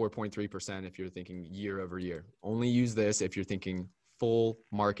use 4.3% if you're thinking year over year. Only use this if you're thinking full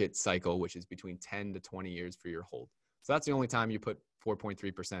market cycle, which is between 10 to 20 years for your hold. So that's the only time you put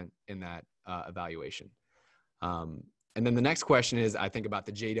 4.3% in that evaluation. And then the next question is, I think about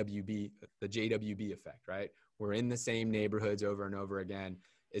the JWB effect, right? We're in the same neighborhoods over and over again.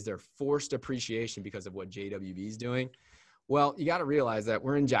 Is there forced appreciation because of what JWB is doing? Well, you got to realize that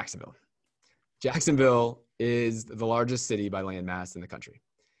we're in Jacksonville. Jacksonville is the largest city by land mass in the country.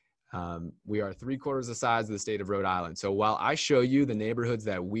 We are 3/4 the size of the state of Rhode Island. So while I show you the neighborhoods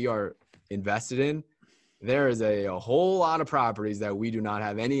that we are invested in, there is a whole lot of properties that we do not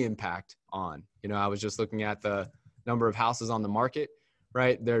have any impact on. I was just looking at the number of houses on the market,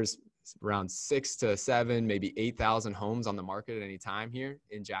 right? There's around 6 to 7, maybe 8,000 homes on the market at any time here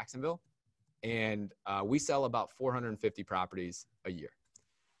in Jacksonville. And we sell about 450 properties a year.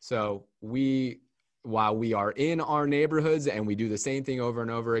 So while we are in our neighborhoods and we do the same thing over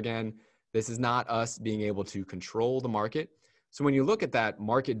and over again, this is not us being able to control the market. So when you look at that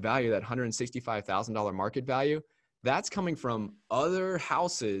market value, that $165,000 market value, that's coming from other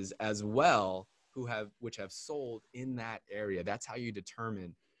houses as well which have sold in that area. That's how you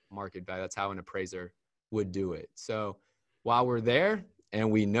determine market value. That's how an appraiser would do it. So while we're there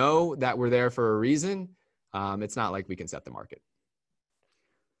and we know that we're there for a reason, it's not like we can set the market.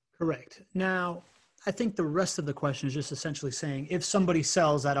 Correct. Now, I think the rest of the question is just essentially saying if somebody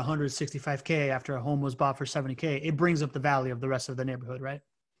sells at 165K after a home was bought for 70K, it brings up the value of the rest of the neighborhood, right?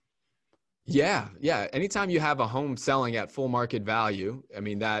 Yeah. Anytime you have a home selling at full market value, I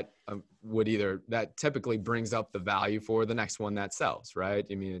mean, that that typically brings up the value for the next one that sells, right?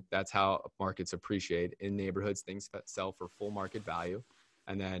 I mean, that's how markets appreciate in neighborhoods, things that sell for full market value.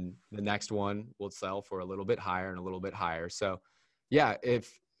 And then the next one will sell for a little bit higher and a little bit higher. So yeah,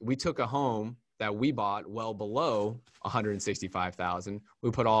 if we took a home that we bought well below 165,000,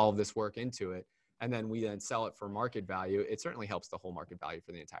 we put all of this work into it, and then we then sell it for market value, it certainly helps the whole market value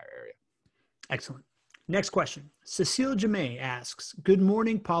for the entire area. Excellent. Next question. Cecile Jamay asks, good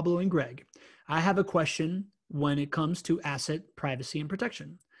morning, Pablo and Greg. I have a question when it comes to asset privacy and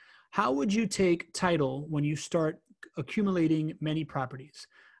protection. How would you take title when you start accumulating many properties?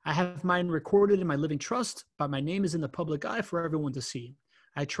 I have mine recorded in my living trust, but my name is in the public eye for everyone to see.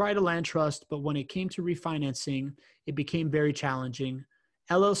 I tried a land trust, but when it came to refinancing, it became very challenging.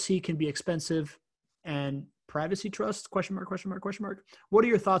 LLC can be expensive, and privacy trust, ? What are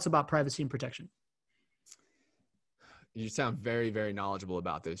your thoughts about privacy and protection? You sound very, very knowledgeable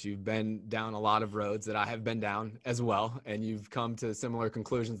about this. You've been down a lot of roads that I have been down as well, and you've come to similar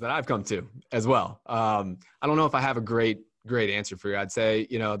conclusions that I've come to as well. I don't know if I have a great answer for you. I'd say,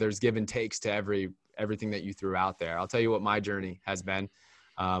 there's give and takes to everything that you threw out there. I'll tell you what my journey has been.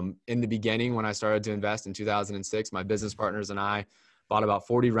 In the beginning, when I started to invest in 2006, my business partners and I bought about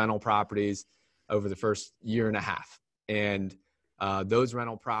 40 rental properties over the first year and a half. And those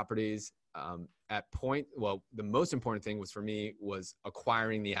rental properties the most important thing for me was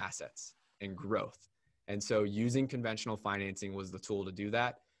acquiring the assets and growth. And so using conventional financing was the tool to do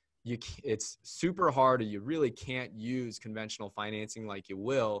that. It's super hard, or you really can't use conventional financing like you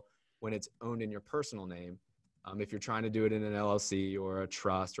will when it's owned in your personal name. If you're trying to do it in an LLC or a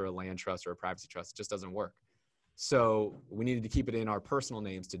trust or a land trust or a privacy trust, it just doesn't work. So we needed to keep it in our personal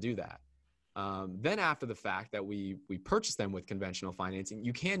names to do that. Then after the fact that we purchased them with conventional financing,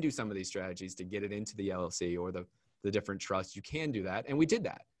 you can do some of these strategies to get it into the LLC or the different trusts. You can do that. And we did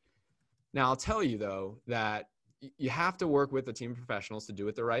that. Now I'll tell you though, that you have to work with a team of professionals to do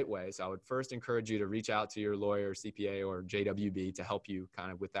it the right way. So I would first encourage you to reach out to your lawyer, CPA, or JWB to help you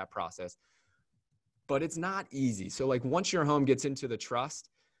kind of with that process. But it's not easy. So like once your home gets into the trust,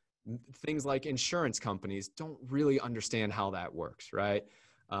 things like insurance companies don't really understand how that works, right?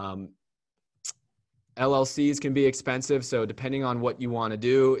 LLCs can be expensive. So depending on what you want to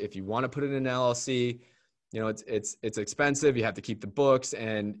do, if you want to put it in an LLC, it's expensive. You have to keep the books,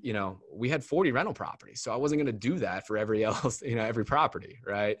 and, we had 40 rental properties. So I wasn't going to do that for every LLC, every property,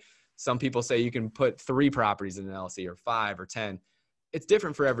 right? Some people say you can put 3 properties in an LLC or 5 or 10. It's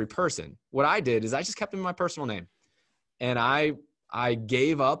different for every person. What I did is I just kept them in my personal name, and I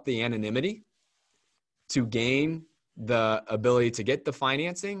gave up the anonymity to gain the ability to get the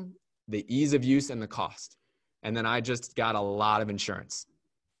financing, the ease of use, and the cost. And then I just got a lot of insurance.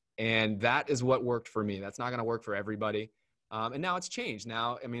 And that is what worked for me. That's not going to work for everybody. And now it's changed.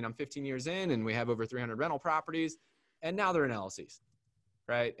 Now, I'm 15 years in, and we have over 300 rental properties, and now they're in LLCs,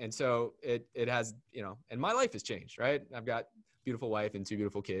 right? And so it has, and my life has changed, right? I've got a beautiful wife and 2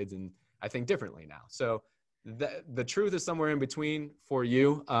 beautiful kids, and I think differently now. So the truth is somewhere in between for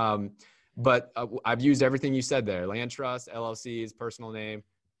you. But I've used everything you said there: land trust, LLCs, personal name.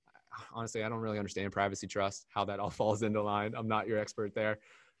 Honestly, I don't really understand privacy trust, how that all falls into line. I'm not your expert there.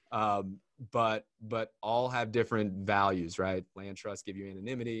 But all have different values, right? Land trusts give you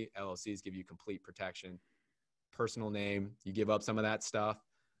anonymity. LLCs give you complete protection. Personal name, you give up some of that stuff,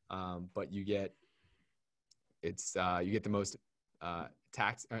 but you get the most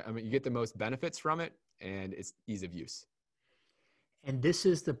you get the most benefits from it, and it's ease of use. And this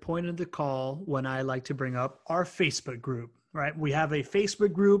is the point of the call when I like to bring up our Facebook group, right? We have a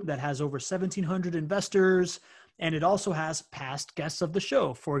Facebook group that has over 1,700 investors, and it also has past guests of the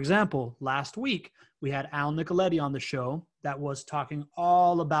show. For example, last week, we had Al Nicoletti on the show that was talking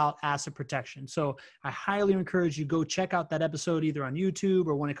all about asset protection. So I highly encourage you go check out that episode either on YouTube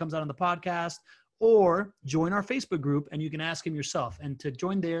or when it comes out on the podcast, or join our Facebook group and you can ask him yourself. And to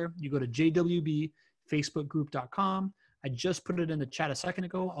join there, you go to jwbfacebookgroup.com. I just put it in the chat a second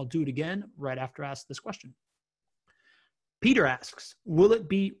ago. I'll do it again right after I ask this question. Peter asks, will it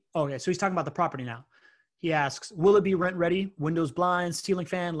be, okay, so he's talking about the property now. He asks, will it be rent ready? Windows, blinds, ceiling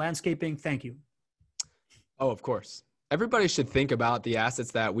fan, landscaping? Thank you. Oh, of course. Everybody should think about the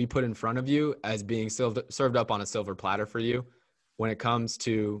assets that we put in front of you as being served up on a silver platter for you when it comes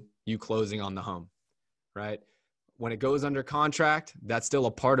to you closing on the home, right? When it goes under contract, that's still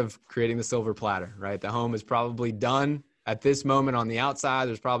a part of creating the silver platter, right? The home is probably done at this moment on the outside.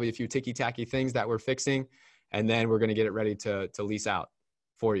 There's probably a few ticky-tacky things that we're fixing, and then we're going to get it ready to lease out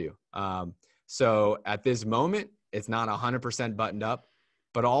for you. So at this moment, it's not 100% buttoned up,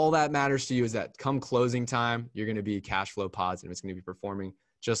 but all that matters to you is that come closing time, you're going to be cash flow positive. It's going to be performing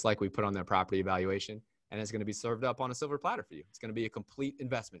just like we put on that property evaluation, and it's going to be served up on a silver platter for you. It's going to be a complete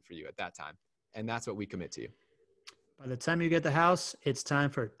investment for you at that time, and that's what we commit to you. By the time you get the house, it's time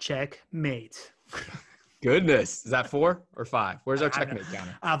for checkmate. Goodness. Is that 4 or 5? Where's our checkmate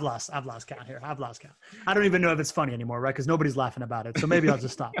counter? I've lost count here. I've lost count. I don't even know if it's funny anymore, right? Because nobody's laughing about it. So maybe I'll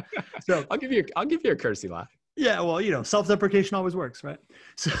just stop. So I'll give you a courtesy laugh. Yeah, well, self-deprecation always works, right?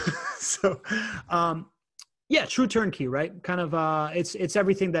 Yeah, true turnkey, right? Kind of, it's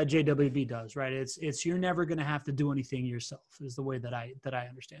everything that JWB does, right? It's you're never going to have to do anything yourself, is the way that I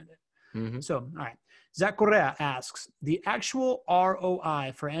understand it. Mm-hmm. So, all right. Zach Correa asks, the actual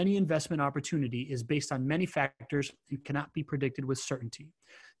ROI for any investment opportunity is based on many factors and cannot be predicted with certainty.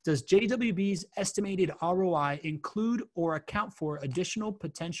 Does JWB's estimated ROI include or account for additional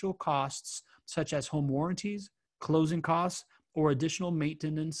potential costs such as home warranties, closing costs, or additional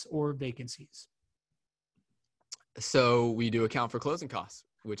maintenance or vacancies? So we do account for closing costs,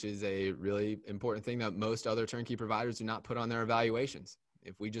 which is a really important thing that most other turnkey providers do not put on their evaluations.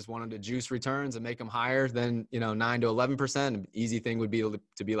 If we just wanted to juice returns and make them higher than 9 to 11%, an easy thing would be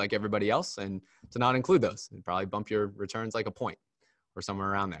to be like everybody else and to not include those and probably bump your returns like a point or somewhere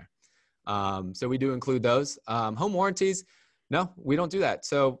around there. So we do include those. Home warranties, no, we don't do that.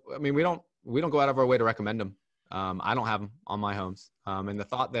 So I mean, we don't go out of our way to recommend them. I don't have them on my homes. And the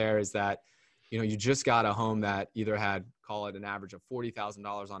thought there is that you just got a home that either had, call it an average of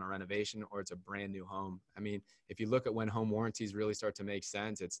 $40,000 on a renovation, or it's a brand new home. I mean, if you look at when home warranties really start to make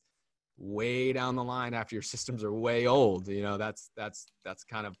sense, it's way down the line after your systems are way old. That's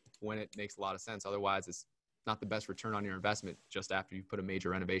kind of when it makes a lot of sense. Otherwise, it's not the best return on your investment just after you put a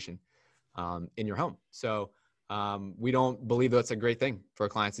major renovation in your home. So we don't believe that's a great thing for a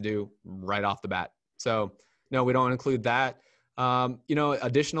client to do right off the bat. So no, we don't include that.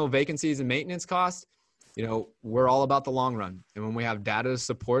 Additional vacancies and maintenance costs, we're all about the long run. And when we have data to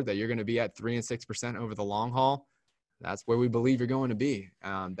support that you're going to be at 3 and 6% over the long haul, that's where we believe you're going to be.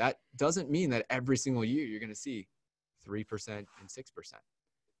 That doesn't mean that every single year you're going to see 3% and 6%.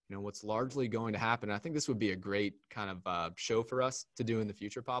 What's largely going to happen, I think this would be a great kind of show for us to do in the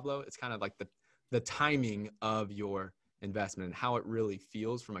future, Pablo. It's kind of like the timing of your investment and how it really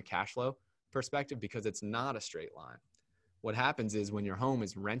feels from a cash flow perspective, because it's not a straight line. What happens is when your home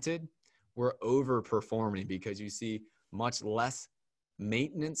is rented, we're overperforming because you see much less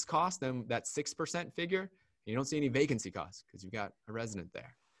maintenance cost than that 6% figure. You don't see any vacancy costs because you've got a resident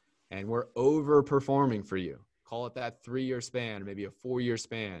there. And we're overperforming for you. Call it that 3-year span, maybe a 4-year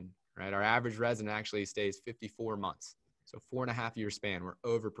span, right? Our average resident actually stays 54 months. So 4.5-year span, we're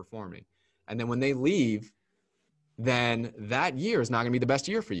overperforming. And then when they leave, then that year is not going to be the best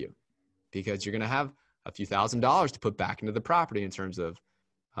year for you because you're going to have a few $1,000s to put back into the property in terms of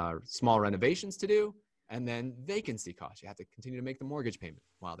small renovations to do, and then vacancy costs. You have to continue to make the mortgage payment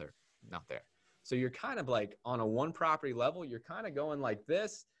while they're not there. So you're kind of like on a one property level, you're kind of going like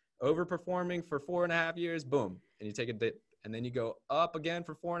this, overperforming for 4.5 years, boom. And you take a dip, and then you go up again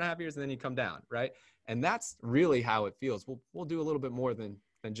for 4.5 years, and then you come down, right? And that's really how it feels. We'll do a little bit more than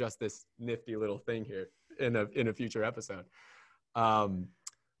just this nifty little thing here in a future episode.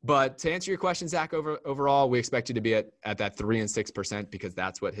 But to answer your question, Zach, overall, we expect you to be at that 3 and 6% because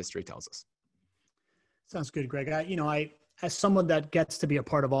that's what history tells us. Sounds good, Greg. I as someone that gets to be a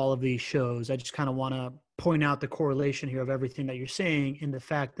part of all of these shows, I just kind of want to point out the correlation here of everything that you're saying in the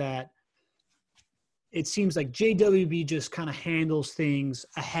fact that it seems like JWB just kind of handles things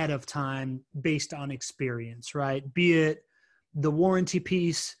ahead of time based on experience, right? Be it the warranty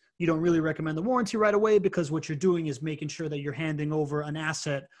piece. You don't really recommend the warranty right away because what you're doing is making sure that you're handing over an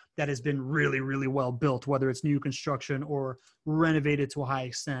asset that has been really, really well built, whether it's new construction or renovated to a high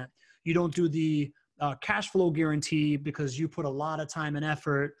extent. You don't do the cash flow guarantee because you put a lot of time and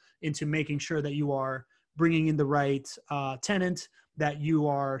effort into making sure that you are bringing in the right tenant, that you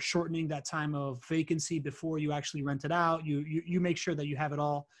are shortening that time of vacancy before you actually rent it out. You make sure that you have it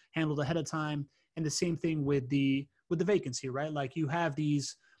all handled ahead of time. And the same thing with the vacancy, right? Like you have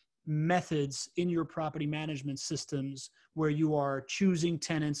these methods in your property management systems where you are choosing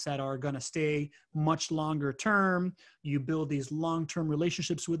tenants that are going to stay much longer term. You build these long-term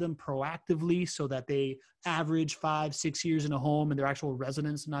relationships with them proactively so that they average 5-6 years in a home and they're actual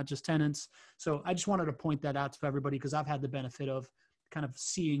residents, not just tenants. So I just wanted to point that out to everybody because I've had the benefit of kind of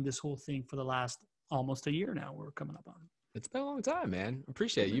seeing this whole thing for the last almost a year now. We're coming up on. It's been a long time, man.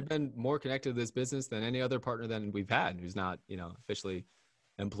 Appreciate it. You've been more connected to this business than any other partner than we've had who's not, officially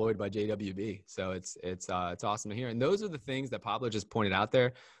employed by JWB. So it's awesome to hear. And those are the things that Pablo just pointed out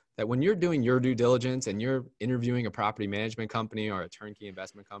there, that when you're doing your due diligence and you're interviewing a property management company or a turnkey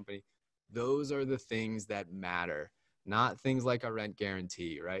investment company, those are the things that matter, not things like a rent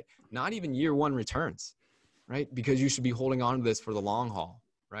guarantee, right? Not even year one returns, right? Because you should be holding on to this for the long haul,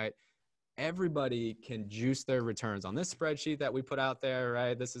 right? Everybody can juice their returns on this spreadsheet that we put out there,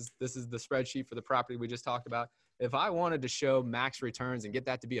 right? This is the spreadsheet for the property we just talked about. If I wanted to show max returns and get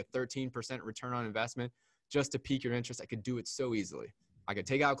that to be a 13% return on investment just to pique your interest, I could do it so easily. I could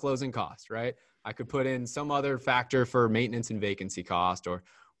take out closing costs, right? I could put in some other factor for maintenance and vacancy cost or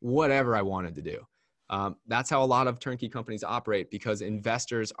whatever I wanted to do. That's how a lot of turnkey companies operate, because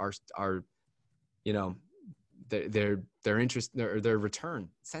investors are they're return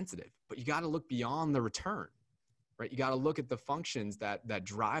sensitive, but you got to look beyond the return, right? You got to look at the functions that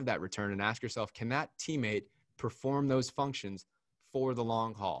drive that return and ask yourself, can that teammate perform those functions for the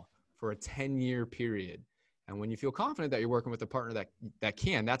long haul, for a 10-year period? And when you feel confident that you're working with a partner that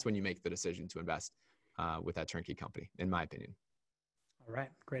can, that's when you make the decision to invest with that turnkey company, in my opinion. All right.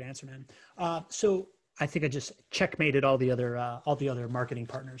 Great answer, man. So I think I just checkmated all the other marketing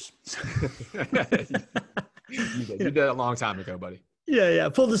partners. You did that a long time ago, buddy. Yeah.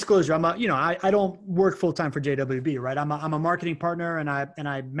 Full disclosure, I don't work full time for JWB, right? I'm a marketing partner, and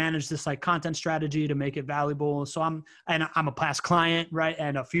I manage this like content strategy to make it valuable. So I'm a past client, right,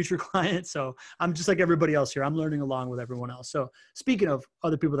 and a future client. So I'm just like everybody else here. I'm learning along with everyone else. So speaking of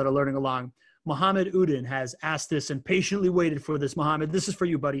other people that are learning along, Mohammed Udin has asked this and patiently waited for this. Mohammed, this is for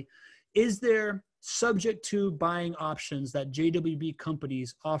you, buddy. Is there subject to buying options that JWB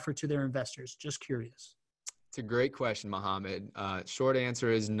companies offer to their investors? Just curious. It's a great question, Mohammed. Short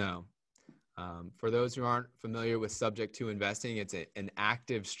answer is no. For those who aren't familiar with subject to investing, it's an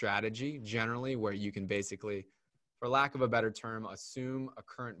active strategy generally where you can basically, for lack of a better term, assume a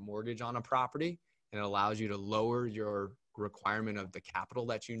current mortgage on a property, and it allows you to lower your requirement of the capital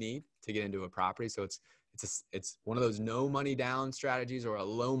that you need to get into a property. So it's one of those no money down strategies or a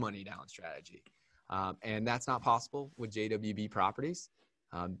low money down strategy. And that's not possible with JWB properties.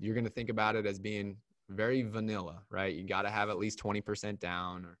 You're going to think about it as being very vanilla, right? You got to have at least 20%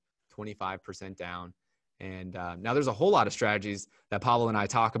 down or 25% down. And now there's a whole lot of strategies that Pablo and I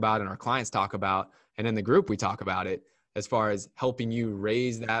talk about and our clients talk about. And in the group, we talk about it as far as helping you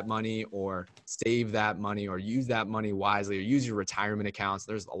raise that money or save that money or use that money wisely or use your retirement accounts.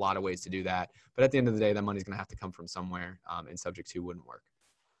 There's a lot of ways to do that. But at the end of the day, that money's going to have to come from somewhere, and subject to wouldn't work.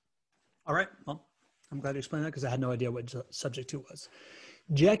 All right. Well, I'm glad you explained that because I had no idea what subject to was.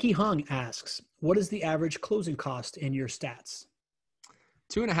 Jackie Hung asks, what is the average closing cost in your stats?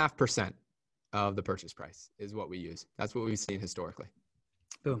 2.5% of the purchase price is what we use. That's what we've seen historically.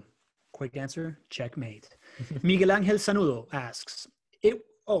 Boom. Quick answer, checkmate. Miguel Angel Sanudo asks,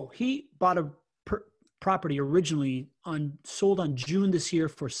 he bought a property originally sold on June this year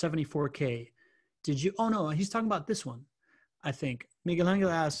for $74K. He's talking about this one, I think. Miguel Angel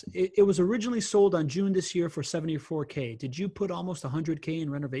asks, it was originally sold on June this year for $74K. Did you put almost $100K in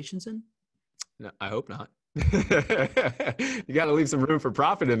renovations in? No, I hope not. You got to leave some room for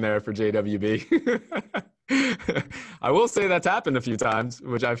profit in there for JWB. I will say that's happened a few times,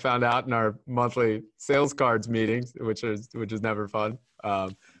 which I found out in our monthly sales cards meetings, which is never fun.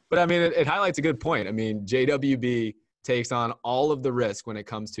 But I mean, it highlights a good point. I mean, JWB takes on all of the risk when it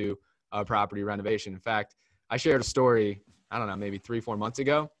comes to property renovation. In fact, I shared a story, I don't know, maybe 3-4 months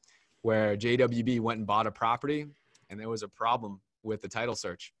ago, where JWB went and bought a property and there was a problem with the title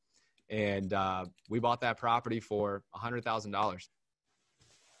search. And we bought that property for $100,000,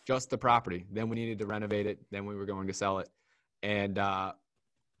 just the property. Then we needed to renovate it. Then we were going to sell it. And there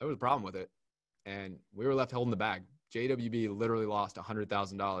was a problem with it. And we were left holding the bag. JWB literally lost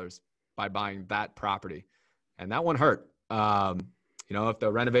 $100,000 by buying that property. And that one hurt. If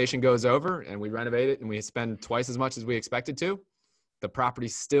the renovation goes over and we renovate it and we spend twice as much as we expected to, the property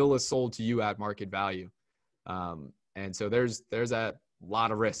still is sold to you at market value. And so there's a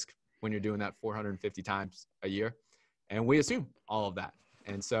lot of risk when you're doing that 450 times a year. And we assume all of that.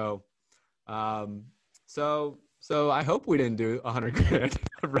 And so I hope we didn't do $100,000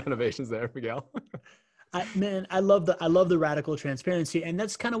 of renovations there, Miguel. I love the radical transparency, and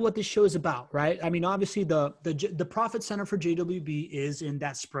that's kind of what this show is about, right? I mean, obviously the profit center for JWB is in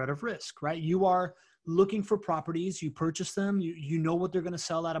that spread of risk, right? You are looking for properties, you purchase them, you know what they're going to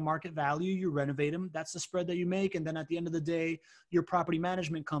sell at a market value, you renovate them. That's the spread that you make. And then at the end of the day, your property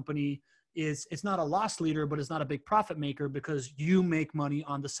management company it's not a loss leader, but it's not a big profit maker because you make money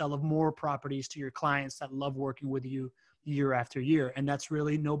on the sale of more properties to your clients that love working with you year after year. And that's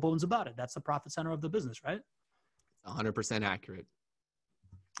really no bones about it. That's the profit center of the business, right? 100% accurate.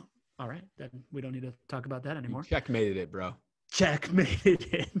 All right. Then we don't need to talk about that anymore. You checkmated it, bro. Checkmated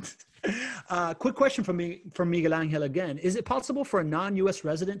it. Quick question from Miguel Angel again. Is it possible for a non-US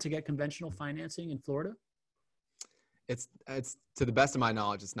resident to get conventional financing in Florida? It's to the best of my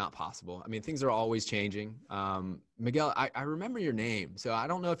knowledge, it's not possible. I mean, things are always changing. Miguel, I remember your name. So I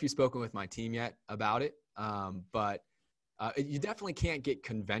don't know if you've spoken with my team yet about it, but you definitely can't get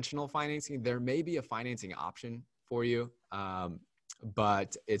conventional financing. There may be a financing option for you,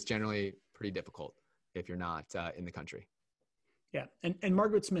 but it's generally pretty difficult if you're not in the country. Yeah. And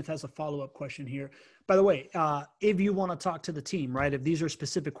Margaret Smith has a follow-up question here. By the way, if you want to talk to the team, right, if these are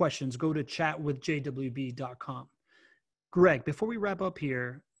specific questions, go to chatwithjwb.com. Greg, before we wrap up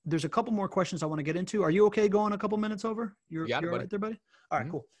here, there's a couple more questions I want to get into. Are you okay going a couple minutes over? You're all right there, buddy? All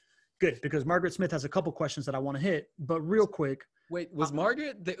right, cool. Good, because Margaret Smith has a couple questions that I want to hit, but real quick. Wait, was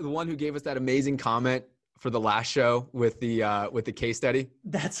Margaret the one who gave us that amazing comment for the last show with the case study?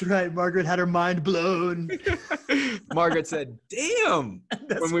 That's right. Margaret had her mind blown. Margaret said, damn,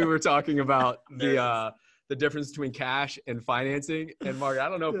 when we were talking about the difference between cash and financing. And Margaret, I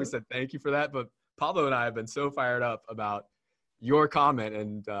don't know if we said thank you for that, but Pablo and I have been so fired up about your comment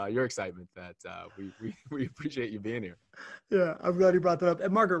and your excitement that we appreciate you being here. Yeah, I'm glad you brought that up.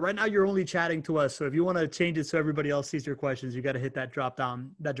 And Margaret, right now you're only chatting to us. So if you want to change it so everybody else sees your questions, you got to hit that drop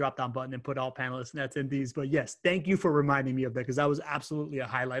down button and put all panelists and attendees. But yes, thank you for reminding me of that because that was absolutely a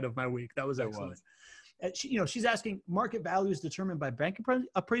highlight of my week. That was excellent. She's asking, market value is determined by bank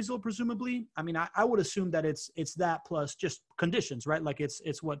appraisal, presumably. I mean, I would assume that it's that plus just conditions, right? Like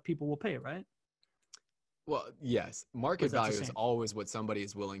it's what people will pay, right? Well, yes. Market value is always what somebody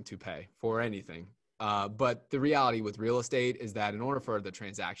is willing to pay for anything. But the reality with real estate is that in order for the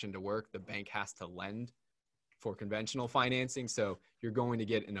transaction to work, the bank has to lend for conventional financing. So you're going to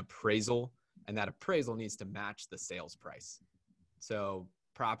get an appraisal, and that appraisal needs to match the sales price. So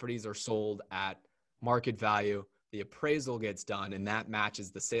properties are sold at market value. The appraisal gets done, and that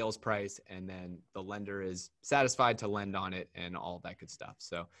matches the sales price, and then the lender is satisfied to lend on it and all that good stuff.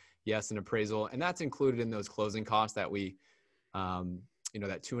 So yes, an appraisal, and that's included in those closing costs that we,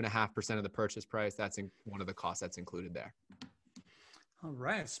 that 2.5% of the purchase price, that's one of the costs that's included there. All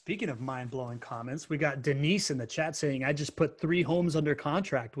right. Speaking of mind-blowing comments, we got Denise in the chat saying, I just put 3 homes under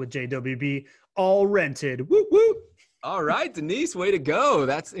contract with JWB, all rented. Woo, woo. All right, Denise, way to go.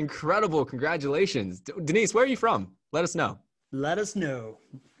 That's incredible. Congratulations. Denise, where are you from? Let us know. Let us know.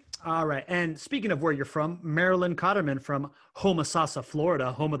 All right. And speaking of where you're from, Marilyn Cotterman from Homosassa,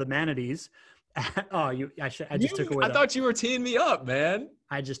 Florida, home of the manatees. I just took away. I thought you were teeing me up, man.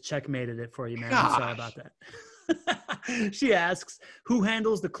 I just checkmated it for you, man. I'm sorry about that. She asks, who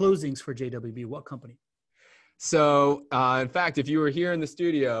handles the closings for JWB? What company? So, in fact, if you were here in the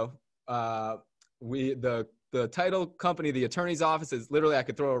studio, the title company, the attorney's office is literally, I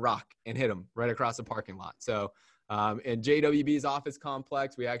could throw a rock and hit him right across the parking lot. So in JWB's office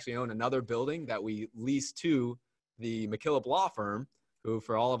complex, we actually own another building that we lease to the McKillop Law Firm, who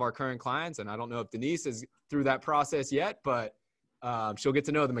for all of our current clients, and I don't know if Denise is through that process yet, but she'll get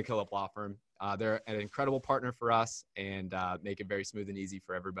to know the McKillop Law Firm. They're an incredible partner for us and make it very smooth and easy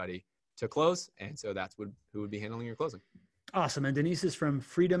for everybody to close. And so that's who would be handling your closing. Awesome. And Denise is from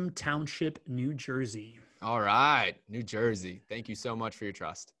Freedom Township, New Jersey. All right. New Jersey. Thank you so much for your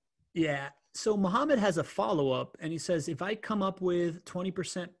trust. Yeah. So Mohammed has a follow-up and he says, if I come up with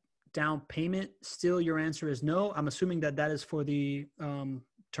 20% down payment, still your answer is no. I'm assuming that is for the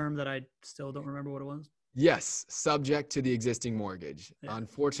term that I still don't remember what it was. Yes. Subject to the existing mortgage. Yeah.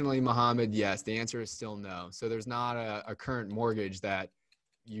 Unfortunately, Mohammed, yes, the answer is still no. So there's not a current mortgage that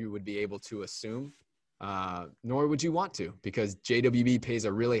you would be able to assume. Nor would you want to, because JWB pays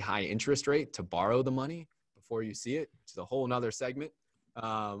a really high interest rate to borrow the money before you see it, which is a whole nother segment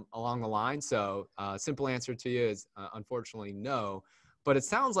along the line. So simple answer to you is unfortunately no, but it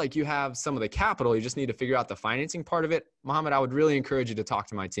sounds like you have some of the capital. You just need to figure out the financing part of it. Mohammed, I would really encourage you to talk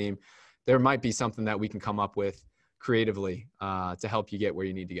to my team. There might be something that we can come up with creatively to help you get where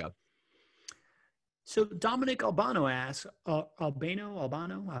you need to go. So Dominic Albano asks,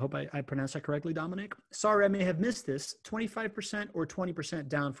 Albano, I hope I pronounced that correctly, Dominic. Sorry, I may have missed this. 25% or 20%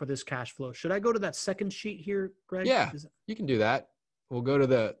 down for this cash flow. Should I go to that second sheet here, Greg? Yeah, you can do that. We'll go to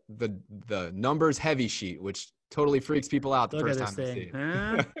the numbers heavy sheet, which totally freaks people out the Look first at this time they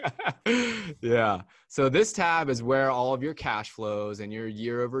thing. see it. Yeah. So this tab is where all of your cash flows and your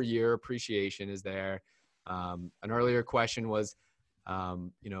year over year appreciation is there. An earlier question was,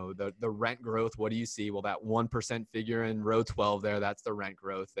 the rent growth. What do you see? Well, that 1% figure in row 12 there, that's the rent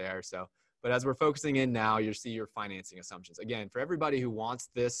growth there. So, but as we're focusing in now, you see your financing assumptions. Again, for everybody who wants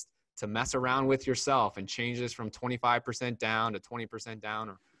this to mess around with yourself and change this from 25% down to 20% down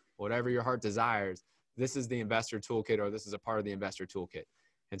or whatever your heart desires, this is the investor toolkit, or this is a part of the investor toolkit.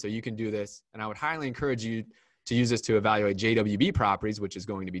 And so you can do this. And I would highly encourage you to use this to evaluate JWB properties, which is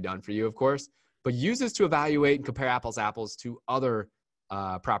going to be done for you, of course, but use this to evaluate and compare apples to apples to other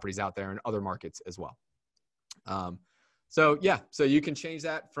properties out there in other markets as well. So you can change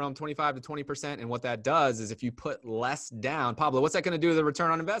that from 25 to 20%. And what that does is if you put less down, Pablo, what's that going to do to the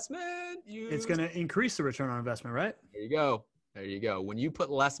return on investment? It's going to increase the return on investment, right? There you go. There you go. When you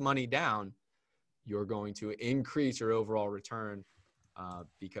put less money down, you're going to increase your overall return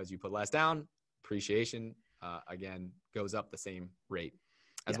because you put less down. Appreciation, again, goes up the same rate,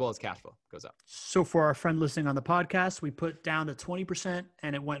 as well as cash flow goes up. So for our friend listening on the podcast, we put down to 20%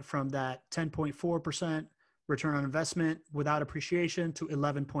 and it went from that 10.4% return on investment without appreciation to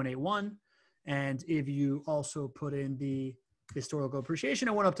 11.81. And if you also put in the historical appreciation,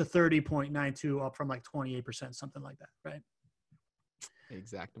 it went up to 30.92, up from like 28%, something like that, right?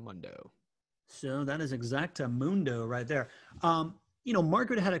 Exactamundo. So that is exactamundo right there.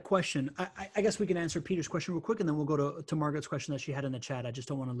 Margaret had a question. I guess we can answer Peter's question real quick, and then we'll go to Margaret's question that she had in the chat. I just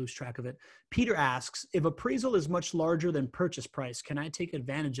don't want to lose track of it. Peter asks, if appraisal is much larger than purchase price, can I take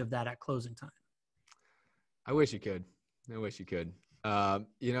advantage of that at closing time? I wish you could. The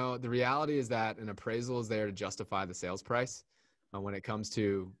reality is that an appraisal is there to justify the sales price when it comes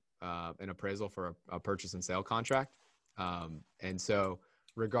to an appraisal for a purchase and sale contract. And so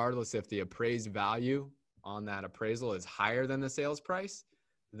regardless if the appraised value on that appraisal is higher than the sales price,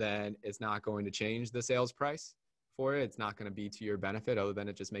 then it's not going to change the sales price for it. It's not going to be to your benefit other than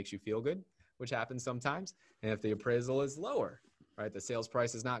it just makes you feel good, which happens sometimes. And if the appraisal is lower, right, the sales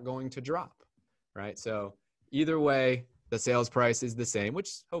price is not going to drop, right? So either way, the sales price is the same, which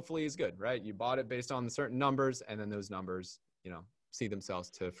hopefully is good, right? You bought it based on certain numbers, and then those numbers, see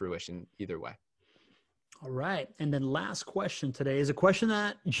themselves to fruition either way. All right. And then last question today is a question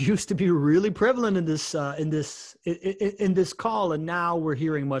that used to be really prevalent in this call, and now we're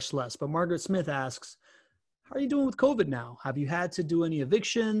hearing much less. But Margaret Smith asks, how are you doing with COVID now? Have you had to do any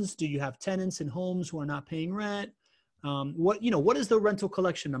evictions? Do you have tenants in homes who are not paying rent? What is the rental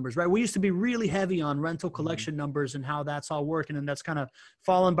collection numbers, right? We used to be really heavy on rental collection numbers and how that's all working. And that's kind of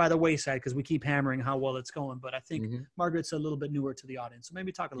fallen by the wayside because we keep hammering how well it's going. But I think Margaret's a little bit newer to the audience. So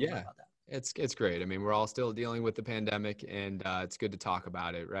maybe talk a little bit about that. It's great. I mean, we're all still dealing with the pandemic, and it's good to talk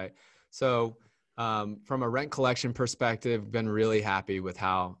about it, right? So from a rent collection perspective, been really happy with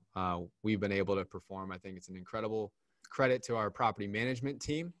how we've been able to perform. I think it's an incredible credit to our property management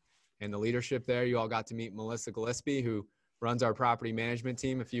team and the leadership there. You all got to meet Melissa Gillespie, who runs our property management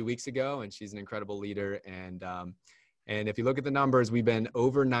team a few weeks ago, and she's an incredible leader. And if you look at the numbers, we've been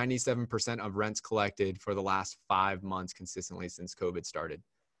over 97% of rents collected for the last 5 months consistently since COVID started.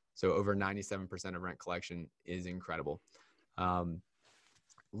 So over 97% of rent collection is incredible.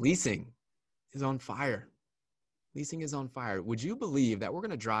 Leasing is on fire. Would you believe that we're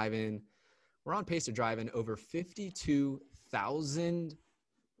on pace to drive in over 52,000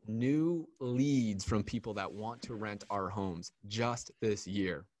 new leads from people that want to rent our homes just this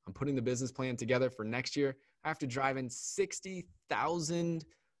year? I'm putting the business plan together for next year. I have to drive in 60,000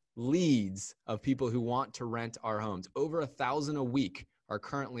 leads of people who want to rent our homes. Over 1,000 a week are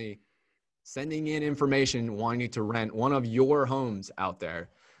currently sending in information wanting to rent one of your homes out there.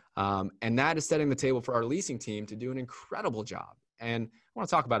 And that is setting the table for our leasing team to do an incredible job. And I want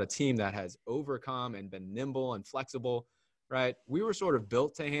to talk about a team that has overcome and been nimble and flexible, right? We were sort of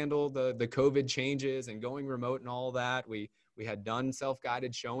built to handle the COVID changes and going remote and all that. We had done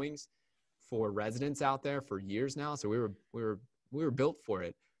self-guided showings for residents out there for years now. So we were built for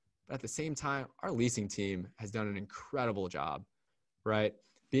it. But at the same time, our leasing team has done an incredible job, right?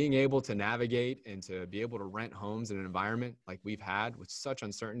 Being able to navigate and to be able to rent homes in an environment like we've had with such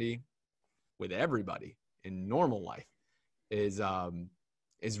uncertainty with everybody in normal life is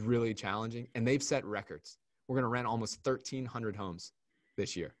really challenging. And they've set records. We're going to rent almost 1,300 homes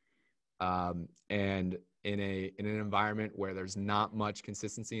this year. And in an environment where there's not much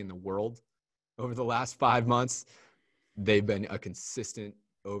consistency in the world over the last 5 months, they've been a consistent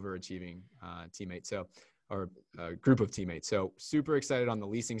overachieving teammate. So, or a group of teammates. So super excited on the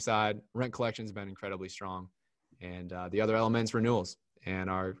leasing side. Rent collection has been incredibly strong. And the other elements, renewals. And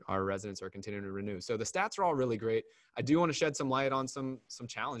our residents are continuing to renew. So the stats are all really great. I do want to shed some light on some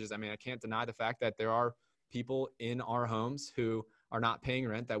challenges. I mean, I can't deny the fact that there are people in our homes who are not paying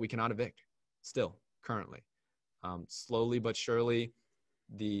rent that we cannot evict still currently. Slowly but surely,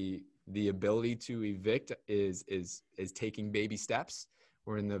 the ability to evict is taking baby steps.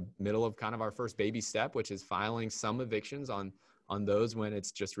 We're in the middle of kind of our first baby step, which is filing some evictions on those when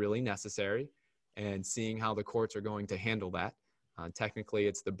it's just really necessary and seeing how the courts are going to handle that. Technically,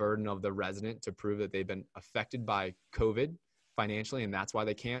 it's the burden of the resident to prove that they've been affected by COVID financially, and that's why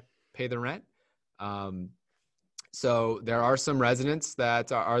they can't pay the rent. So there are some residents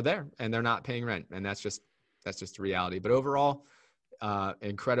that are there and they're not paying rent, and that's just a reality. But overall,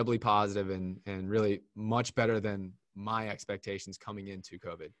 incredibly positive and really much better than my expectations coming into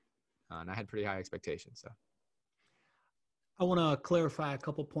COVID. And I had pretty high expectations. So I want to clarify a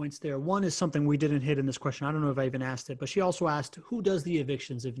couple points there. One is something we didn't hit in this question. I don't know if I even asked it, but she also asked, who does the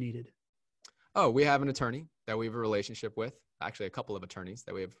evictions if needed? Oh, we have an attorney that we have a relationship with. Actually, a couple of attorneys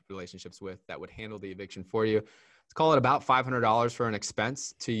that we have relationships with that would handle the eviction for you. Let's call it about $500 for an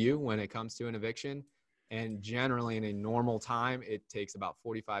expense to you when it comes to an eviction. And generally in a normal time, it takes about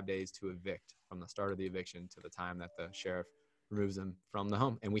 45 days to evict from the start of the eviction to the time that the sheriff removes them from the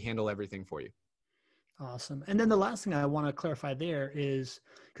home. And we handle everything for you. Awesome. And then the last thing I want to clarify there is,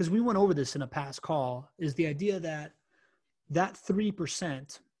 because we went over this in a past call, is the idea that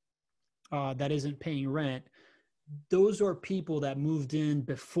 3% that isn't paying rent, those are people that moved in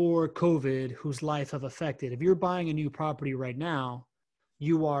before COVID whose life have affected. If you're buying a new property right now,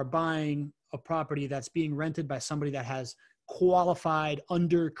 you are buying a property that's being rented by somebody that has qualified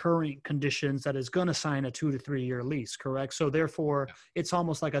under current conditions that is going to sign a 2 to 3 year lease, correct? So therefore, it's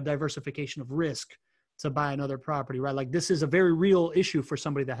almost like a diversification of risk to buy another property, right? Like this is a very real issue for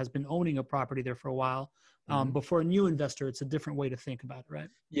somebody that has been owning a property there for a while. But for a new investor, it's a different way to think about it, right?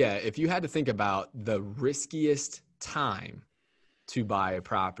 Yeah. If you had to think about the riskiest time to buy a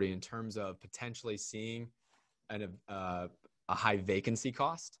property in terms of potentially seeing a high vacancy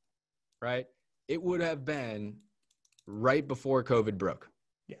cost, right? It would have been right before COVID broke.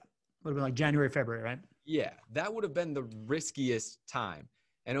 Yeah. Would have been like January, February, right? Yeah. That would have been the riskiest time.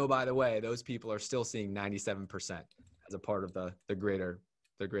 And oh, by the way, those people are still seeing 97% as a part of the greater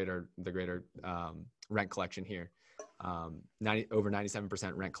rent collection here. Over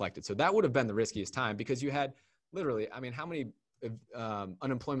 97% rent collected. So that would have been the riskiest time because you had literally, I mean, how many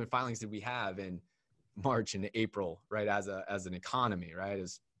unemployment filings did we have in March and April, right? As an economy, right?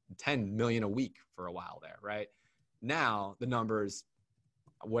 Is 10 million a week for a while there, right? Now the numbers,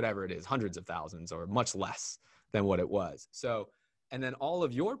 whatever it is, hundreds of thousands or much less than what it was. So, and then all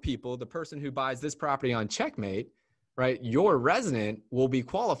of your people, the person who buys this property on Checkmate, right? Your resident will be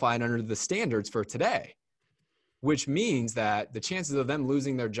qualified under the standards for today, which means that the chances of them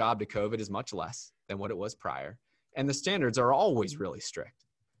losing their job to COVID is much less than what it was prior. And the standards are always really strict.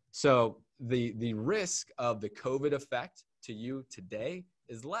 So the risk of the COVID effect to you today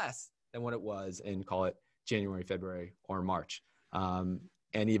is less than what it was in, call it January, February, or March. And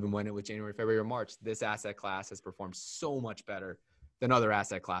even when it was January, February, or March, this asset class has performed so much better than other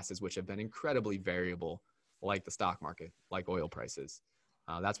asset classes, which have been incredibly variable, like the stock market, like oil prices.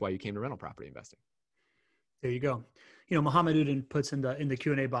 That's why you came to rental property investing. There you go. You know, Mohammed Udin puts in the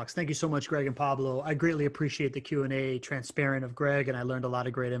Q&A box. Thank you so much, Greg and Pablo. I greatly appreciate the Q&A transparent of Greg, and I learned a lot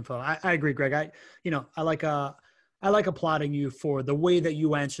of great info. I agree, Greg. I like applauding you for the way that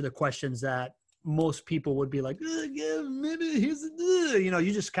you answer the questions that most people would be like, yeah, maybe here's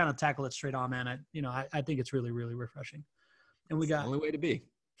you just kind of tackle it straight on, man. I think it's really, really refreshing. And we got the only way to be.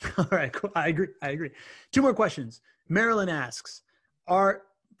 All right, cool. I agree. 2 more questions. Marilyn asks, are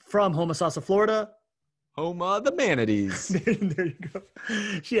from Homosassa, Florida. Home of the manatees. There you go.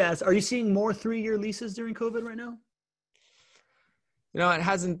 She asks, are you seeing more 3-year leases during COVID right now? It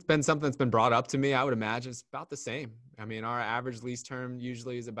hasn't been something that's been brought up to me. I would imagine it's about the same. I mean, our average lease term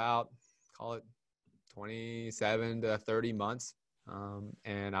usually is about, call it 27 to 30 months.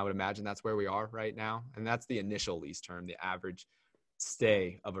 And I would imagine that's where we are right now. And that's the initial lease term. The average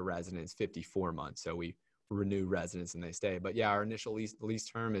stay of a resident is 54 months. So we renew residents and they stay. But yeah, our initial lease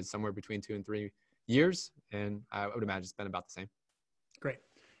term is somewhere between 2 and 3 years. And I would imagine it's been about the same. Great.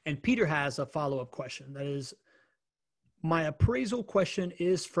 And Peter has a follow-up question. That is, my appraisal question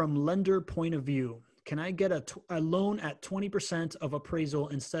is from lender point of view. Can I get a loan at 20% of appraisal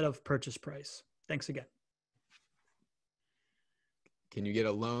instead of purchase price? Thanks again. Can you get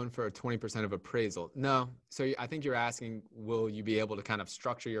a loan for a 20% of appraisal? No. So I think you're asking, will you be able to kind of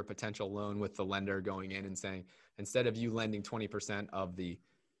structure your potential loan with the lender going in and saying, instead of you lending 20% of the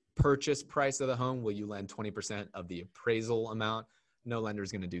purchase price of the home, will you lend 20% of the appraisal amount? No lender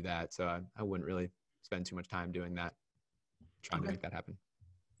is going to do that. So I wouldn't really spend too much time doing that, trying to make that happen.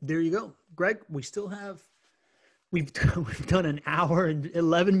 There you go. Greg, we've done an hour and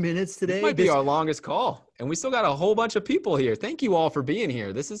 11 minutes today. This might be our longest call, and we still got a whole bunch of people here. Thank you all for being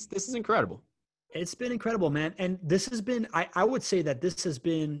here. This is incredible. It's been incredible, man. And this has been, I would say that this has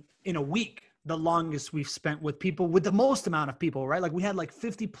been, in a week, the longest we've spent with people, with the most amount of people, right? Like we had like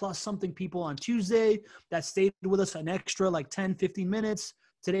 50 plus something people on Tuesday that stayed with us an extra like 10, 15 minutes.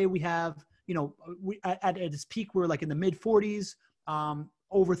 Today we have, at its peak, we're like in the mid 40s.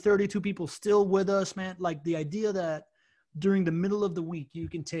 Over 32 people still with us, man. Like the idea that during the middle of the week, you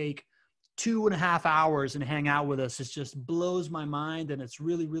can take 2.5 hours and hang out with us, it just blows my mind. And it's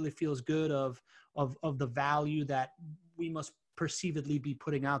really, really feels good of the value that we must perceivedly be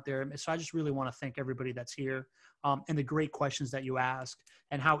putting out there. So I just really want to thank everybody that's here, and the great questions that you ask,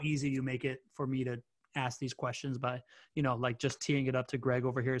 and how easy you make it for me to ask these questions by, like just teeing it up to Greg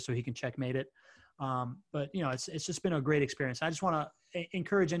over here so he can checkmate it. But it's just been a great experience. I just want to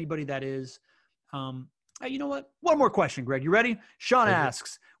encourage anybody that is, you know what? One more question, Greg. You ready? Sean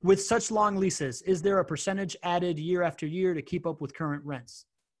asks, with such long leases, is there a percentage added year after year to keep up with current rents?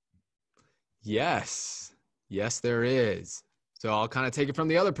 Yes, there is. So I'll kind of take it from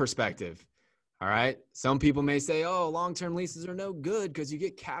the other perspective. All right. Some people may say, oh, long-term leases are no good because you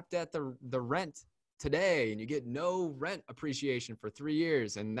get capped at the rent today and you get no rent appreciation for 3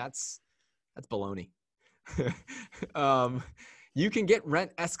 years. And that's baloney. You can get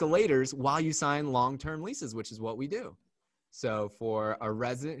rent escalators while you sign long-term leases, which is what we do. So for a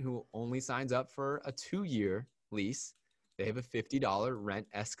resident who only signs up for a 2-year lease, they have a $50 rent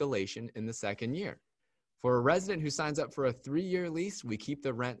escalation in the second year. For a resident who signs up for a 3-year lease, we keep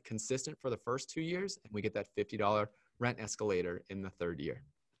the rent consistent for the first 2 years, and we get that $50 rent escalator in the third year.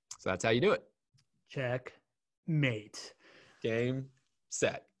 So that's how you do it. Checkmate. Game,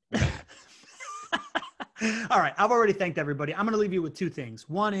 set. All right. I've already thanked everybody. I'm going to leave you with 2 things.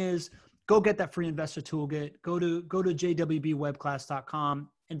 One is go get that free investor toolkit. Go to jwbwebclass.com.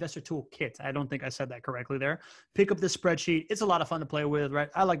 Investor toolkit. I don't think I said that correctly there. Pick up this spreadsheet. It's a lot of fun to play with, right?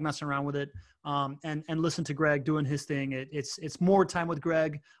 I like messing around with it. And listen to Greg doing his thing. It's more time with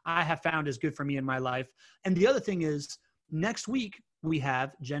Greg I have found is good for me in my life. And the other thing is next week we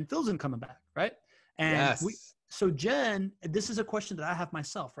have Jen Filzen coming back, right? And yes. So Jen, this is a question that I have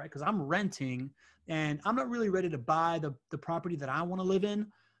myself, right? Because I'm renting and I'm not really ready to buy the property that I want to live in.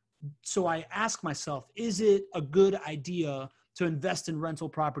 So I ask myself, is it a good idea to invest in rental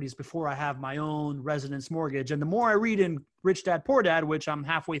properties before I have my own residence mortgage? And the more I read in Rich Dad, Poor Dad, which I'm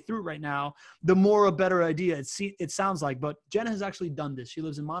halfway through right now, the more a better idea it sounds like. But Jen has actually done this. She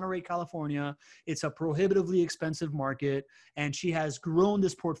lives in Monterey, California. It's a prohibitively expensive market. And she has grown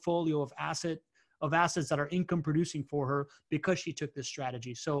this portfolio of assets that are income producing for her because she took this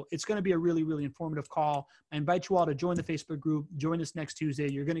strategy. So it's going to be a really, really informative call. I invite you all to join the Facebook group, join us next Tuesday.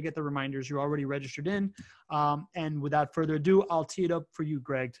 You're going to get the reminders. You're already registered in. And without further ado, I'll tee it up for you,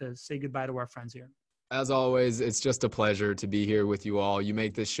 Greg, to say goodbye to our friends here. As always, it's just a pleasure to be here with you all. You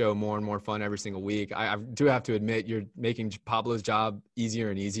make this show more and more fun every single week. I do have to admit, you're making Pablo's job easier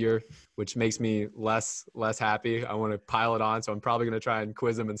and easier, which makes me less happy. I want to pile it on, so I'm probably going to try and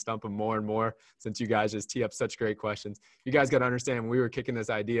quiz him and stump him more and more since you guys just tee up such great questions. You guys got to understand, when we were kicking this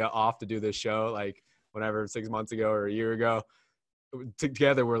idea off to do this show, like whenever 6 months ago or a year ago,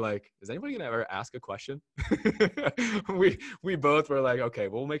 together we're like, is anybody gonna ever ask a question? we both were like, okay,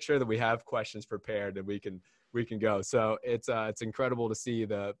 we'll make sure that we have questions prepared and we can go. So it's incredible to see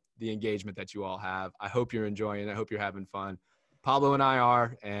the engagement that you all have. I hope you're enjoying it. I hope you're having fun. Pablo and I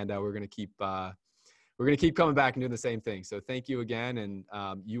are, and we're gonna keep coming back and doing the same thing. So thank you again, and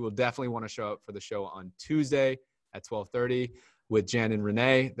you will definitely want to show up for the show on Tuesday at 12:30 with Jen and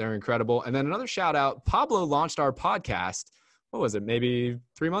Renee. They're incredible. And then another shout out, Pablo launched our podcast. What was it? Maybe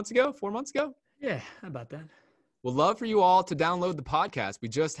 4 months ago? Yeah, how about that? We'd love for you all to download the podcast. We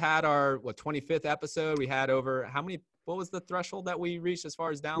just had our 25th episode. We had over what was the threshold that we reached as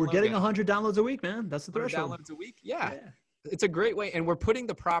far as downloads? We're getting 100 downloads a week, man. That's the threshold. 100 downloads a week? Yeah. It's a great way. And we're putting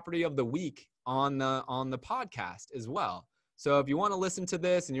the property of the week on the podcast as well. So if you want to listen to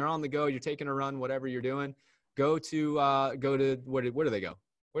this and you're on the go, you're taking a run, whatever you're doing, go to where do they go?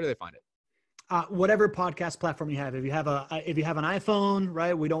 Where do they find it? Whatever podcast platform you have. If you have an iPhone,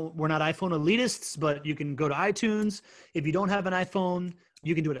 right? We're not iPhone elitists, but you can go to iTunes. If you don't have an iPhone,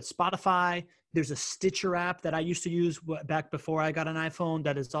 you can do it at Spotify. There's a Stitcher app that I used to use back before I got an iPhone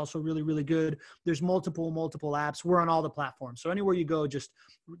that is also really, really good. There's multiple apps. We're on all the platforms. So anywhere you go, just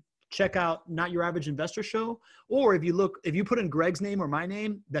check out Not Your Average Investor Show. Or if you put in Gregg's name or my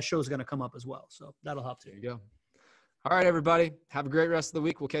name, that show is going to come up as well. So that'll help too. There you go. All right, everybody. Have a great rest of the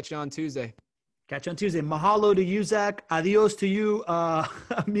week. We'll catch you on Tuesday. Mahalo to you, Zach. Adios to you,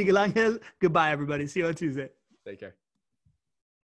 Miguel Angel. Goodbye, everybody. See you on Tuesday. Take care.